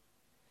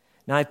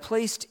 Now, I've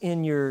placed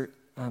in your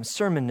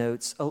sermon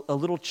notes a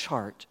little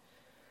chart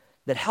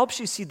that helps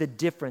you see the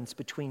difference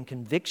between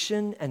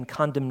conviction and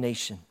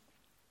condemnation.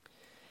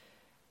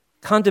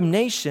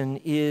 Condemnation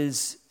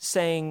is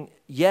saying,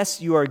 yes,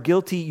 you are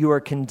guilty, you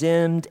are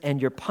condemned, and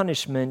your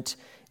punishment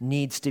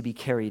needs to be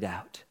carried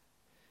out.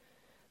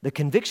 The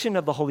conviction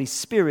of the Holy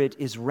Spirit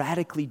is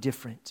radically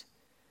different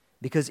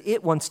because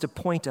it wants to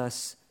point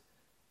us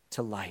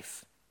to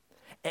life.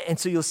 And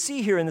so you'll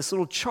see here in this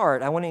little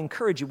chart, I want to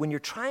encourage you, when you're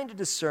trying to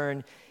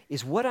discern,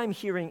 is what I'm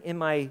hearing in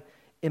my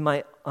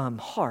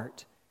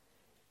heart,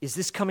 is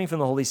this coming from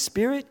the Holy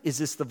Spirit? Is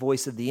this the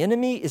voice of the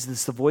enemy? Is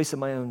this the voice of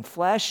my own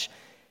flesh?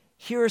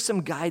 Here are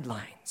some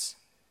guidelines.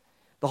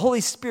 The Holy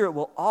Spirit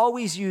will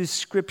always use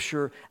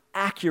Scripture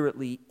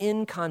accurately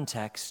in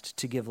context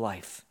to give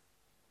life.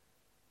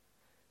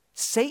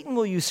 Satan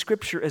will use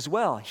Scripture as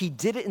well. He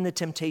did it in the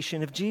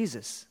temptation of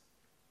Jesus,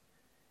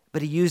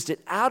 but he used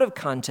it out of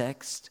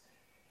context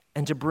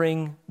and to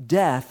bring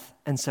death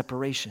and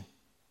separation.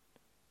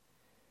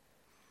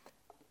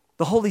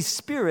 The Holy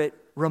Spirit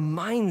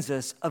reminds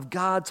us of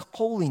God's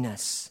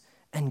holiness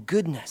and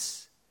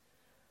goodness.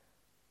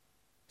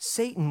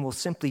 Satan will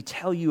simply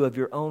tell you of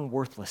your own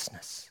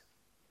worthlessness.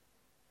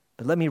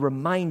 But let me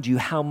remind you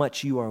how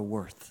much you are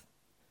worth.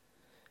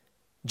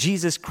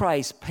 Jesus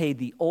Christ paid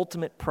the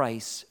ultimate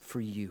price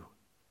for you.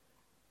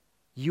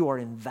 You are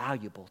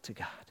invaluable to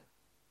God.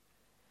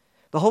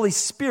 The Holy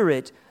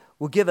Spirit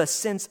will give a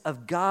sense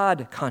of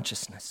God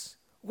consciousness.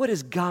 What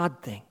does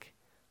God think?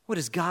 What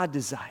does God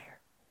desire?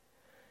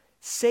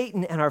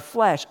 Satan and our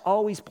flesh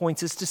always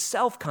points us to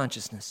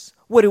self-consciousness.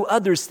 What do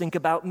others think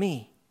about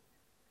me?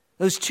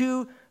 Those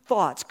two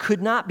thoughts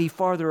could not be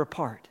farther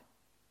apart.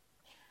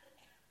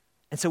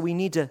 And so we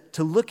need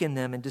to look in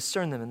them and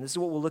discern them. And this is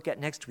what we'll look at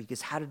next week,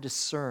 is how to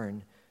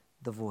discern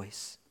the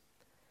voice.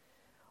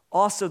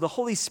 Also, the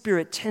Holy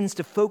Spirit tends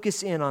to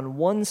focus in on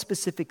one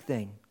specific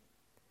thing.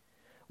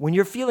 When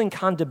you're feeling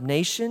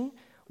condemnation,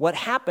 what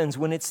happens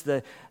when it's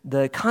the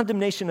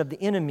condemnation of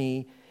the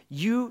enemy,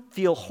 you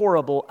feel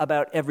horrible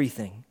about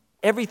everything.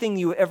 Everything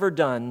you've ever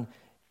done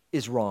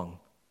is wrong.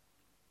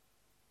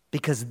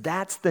 Because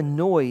that's the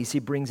noise he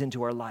brings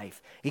into our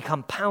life. He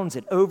compounds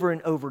it over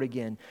and over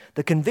again.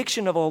 The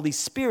conviction of the Holy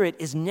Spirit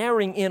is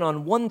narrowing in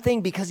on one thing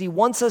because he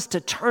wants us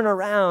to turn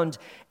around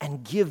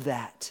and give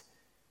that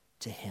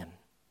to him.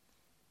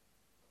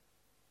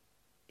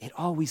 It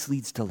always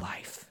leads to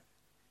life.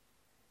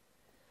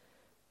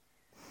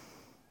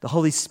 The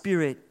Holy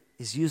Spirit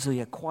is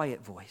usually a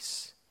quiet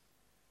voice.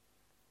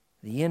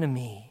 The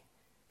enemy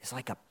is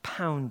like a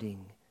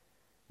pounding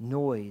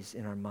noise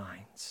in our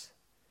minds.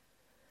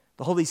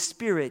 The Holy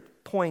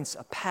Spirit points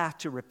a path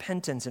to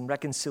repentance and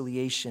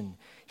reconciliation.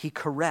 He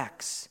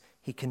corrects,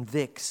 he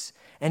convicts,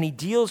 and he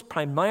deals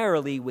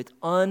primarily with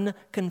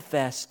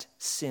unconfessed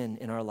sin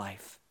in our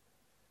life.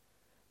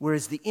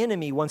 Whereas the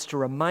enemy wants to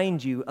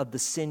remind you of the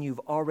sin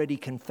you've already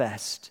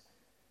confessed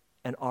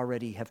and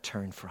already have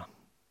turned from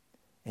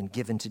and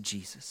given to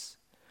Jesus.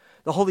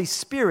 The Holy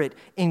Spirit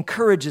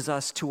encourages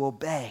us to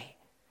obey.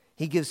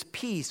 He gives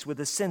peace with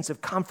a sense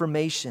of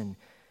confirmation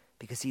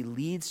because he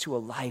leads to a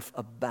life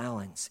of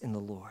balance in the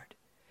Lord.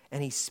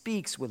 And he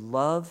speaks with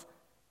love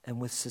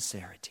and with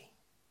sincerity.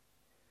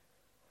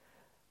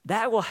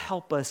 That will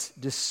help us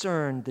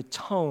discern the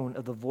tone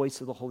of the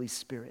voice of the Holy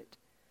Spirit.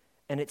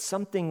 And it's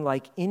something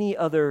like any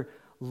other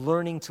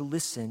learning to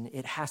listen,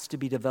 it has to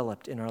be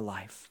developed in our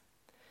life.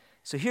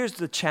 So here's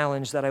the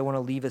challenge that I want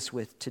to leave us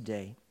with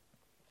today.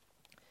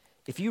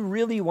 If you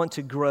really want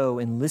to grow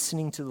in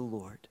listening to the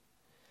Lord,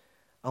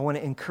 I want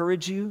to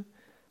encourage you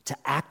to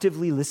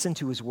actively listen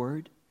to his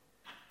word,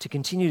 to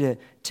continue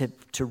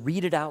to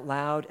read it out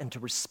loud and to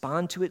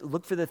respond to it.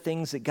 Look for the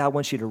things that God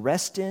wants you to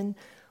rest in.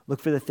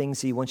 Look for the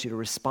things he wants you to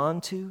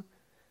respond to.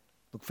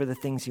 Look for the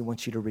things he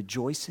wants you to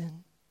rejoice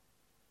in.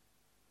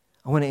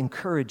 I want to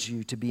encourage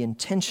you to be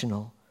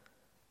intentional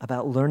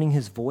about learning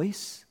his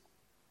voice,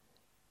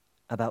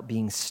 about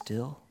being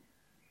still.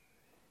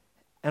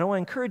 And I want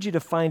to encourage you to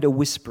find a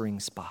whispering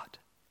spot.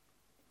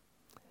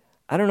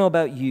 I don't know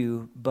about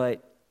you,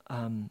 but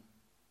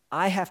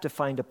I have to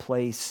find a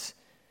place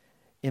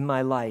in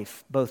my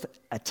life, both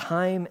a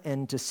time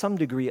and to some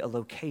degree a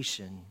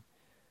location,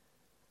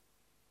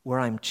 where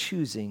I'm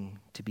choosing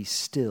to be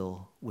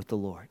still with the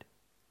Lord.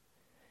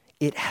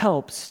 It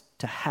helps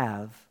to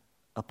have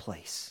a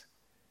place,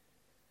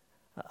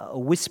 a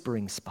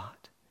whispering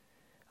spot.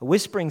 A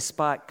whispering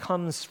spot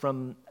comes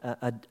from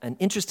an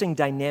interesting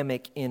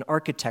dynamic in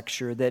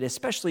architecture that,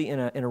 especially in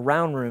a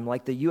round room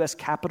like the U.S.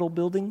 Capitol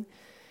building,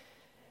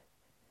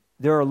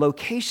 there are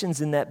locations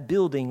in that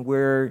building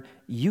where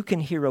you can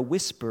hear a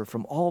whisper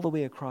from all the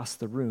way across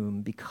the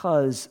room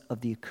because of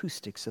the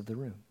acoustics of the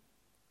room.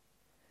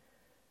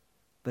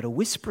 But a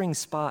whispering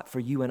spot for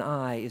you and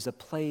I is a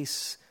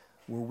place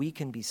where we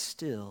can be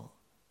still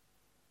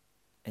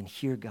and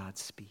hear God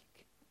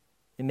speak.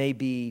 It may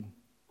be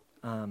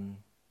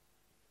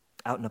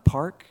out in a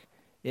park.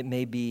 It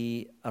may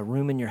be a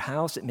room in your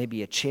house. It may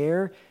be a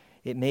chair.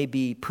 It may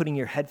be putting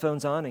your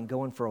headphones on and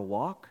going for a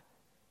walk.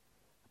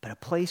 But a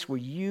place where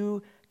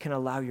you can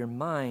allow your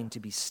mind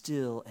to be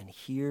still and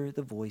hear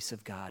the voice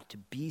of God, to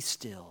be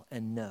still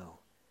and know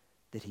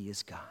that he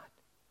is God.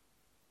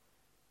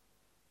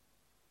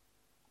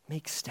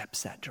 make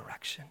steps that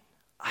direction.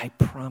 I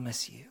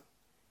promise you,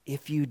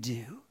 if you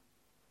do,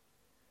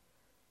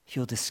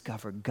 you'll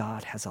discover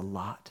God has a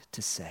lot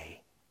to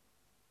say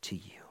to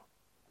you.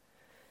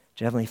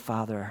 Dear Heavenly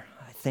Father,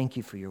 I thank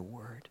you for your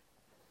word.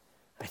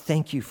 I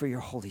thank you for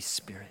your Holy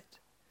Spirit.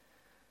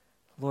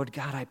 Lord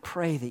God, I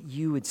pray that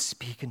you would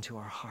speak into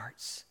our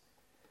hearts.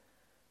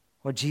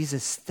 Lord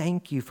Jesus,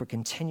 thank you for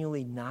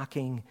continually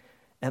knocking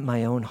at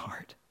my own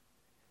heart.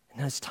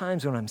 And those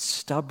times when I'm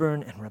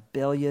stubborn and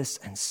rebellious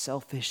and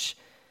selfish,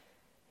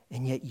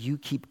 and yet you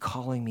keep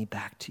calling me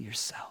back to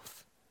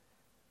yourself.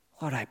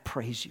 Lord, I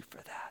praise you for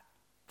that,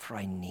 for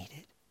I need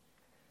it.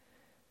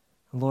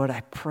 Lord,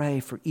 I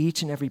pray for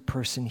each and every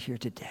person here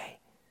today.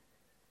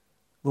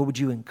 Lord, would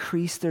you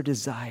increase their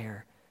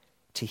desire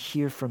to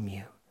hear from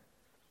you,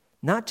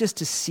 not just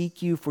to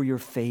seek you for your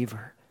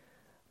favor,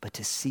 but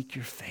to seek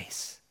your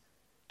face,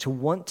 to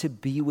want to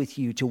be with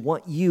you, to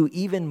want you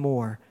even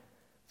more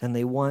than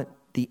they want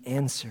the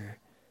answer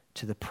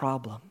to the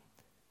problem,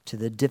 to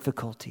the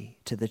difficulty,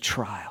 to the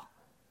trial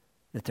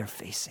that they're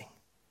facing.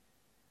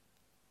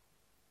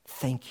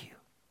 Thank you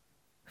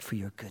for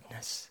your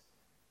goodness.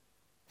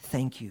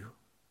 Thank you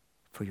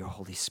for your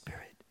Holy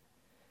Spirit.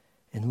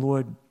 And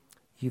Lord,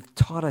 you've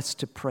taught us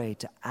to pray,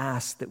 to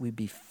ask that we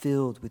be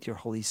filled with your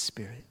Holy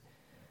Spirit,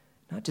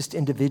 not just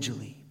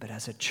individually, but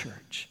as a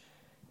church.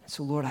 And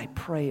so, Lord, I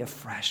pray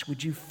afresh,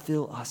 would you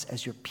fill us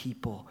as your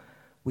people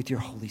with your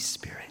Holy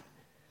Spirit?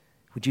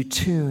 Would you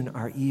tune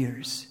our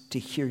ears to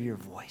hear your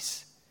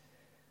voice?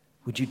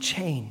 Would you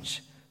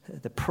change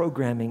the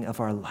programming of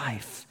our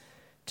life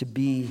to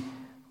be,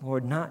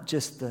 Lord, not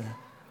just the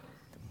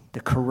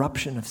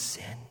corruption of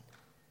sin,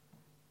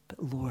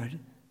 but Lord,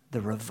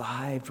 the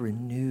revived,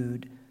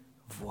 renewed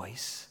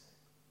voice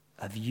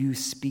of you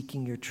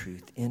speaking your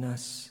truth in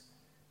us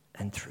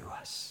and through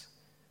us.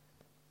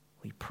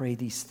 We pray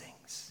these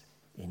things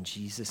in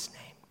Jesus'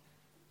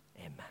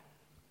 name. Amen.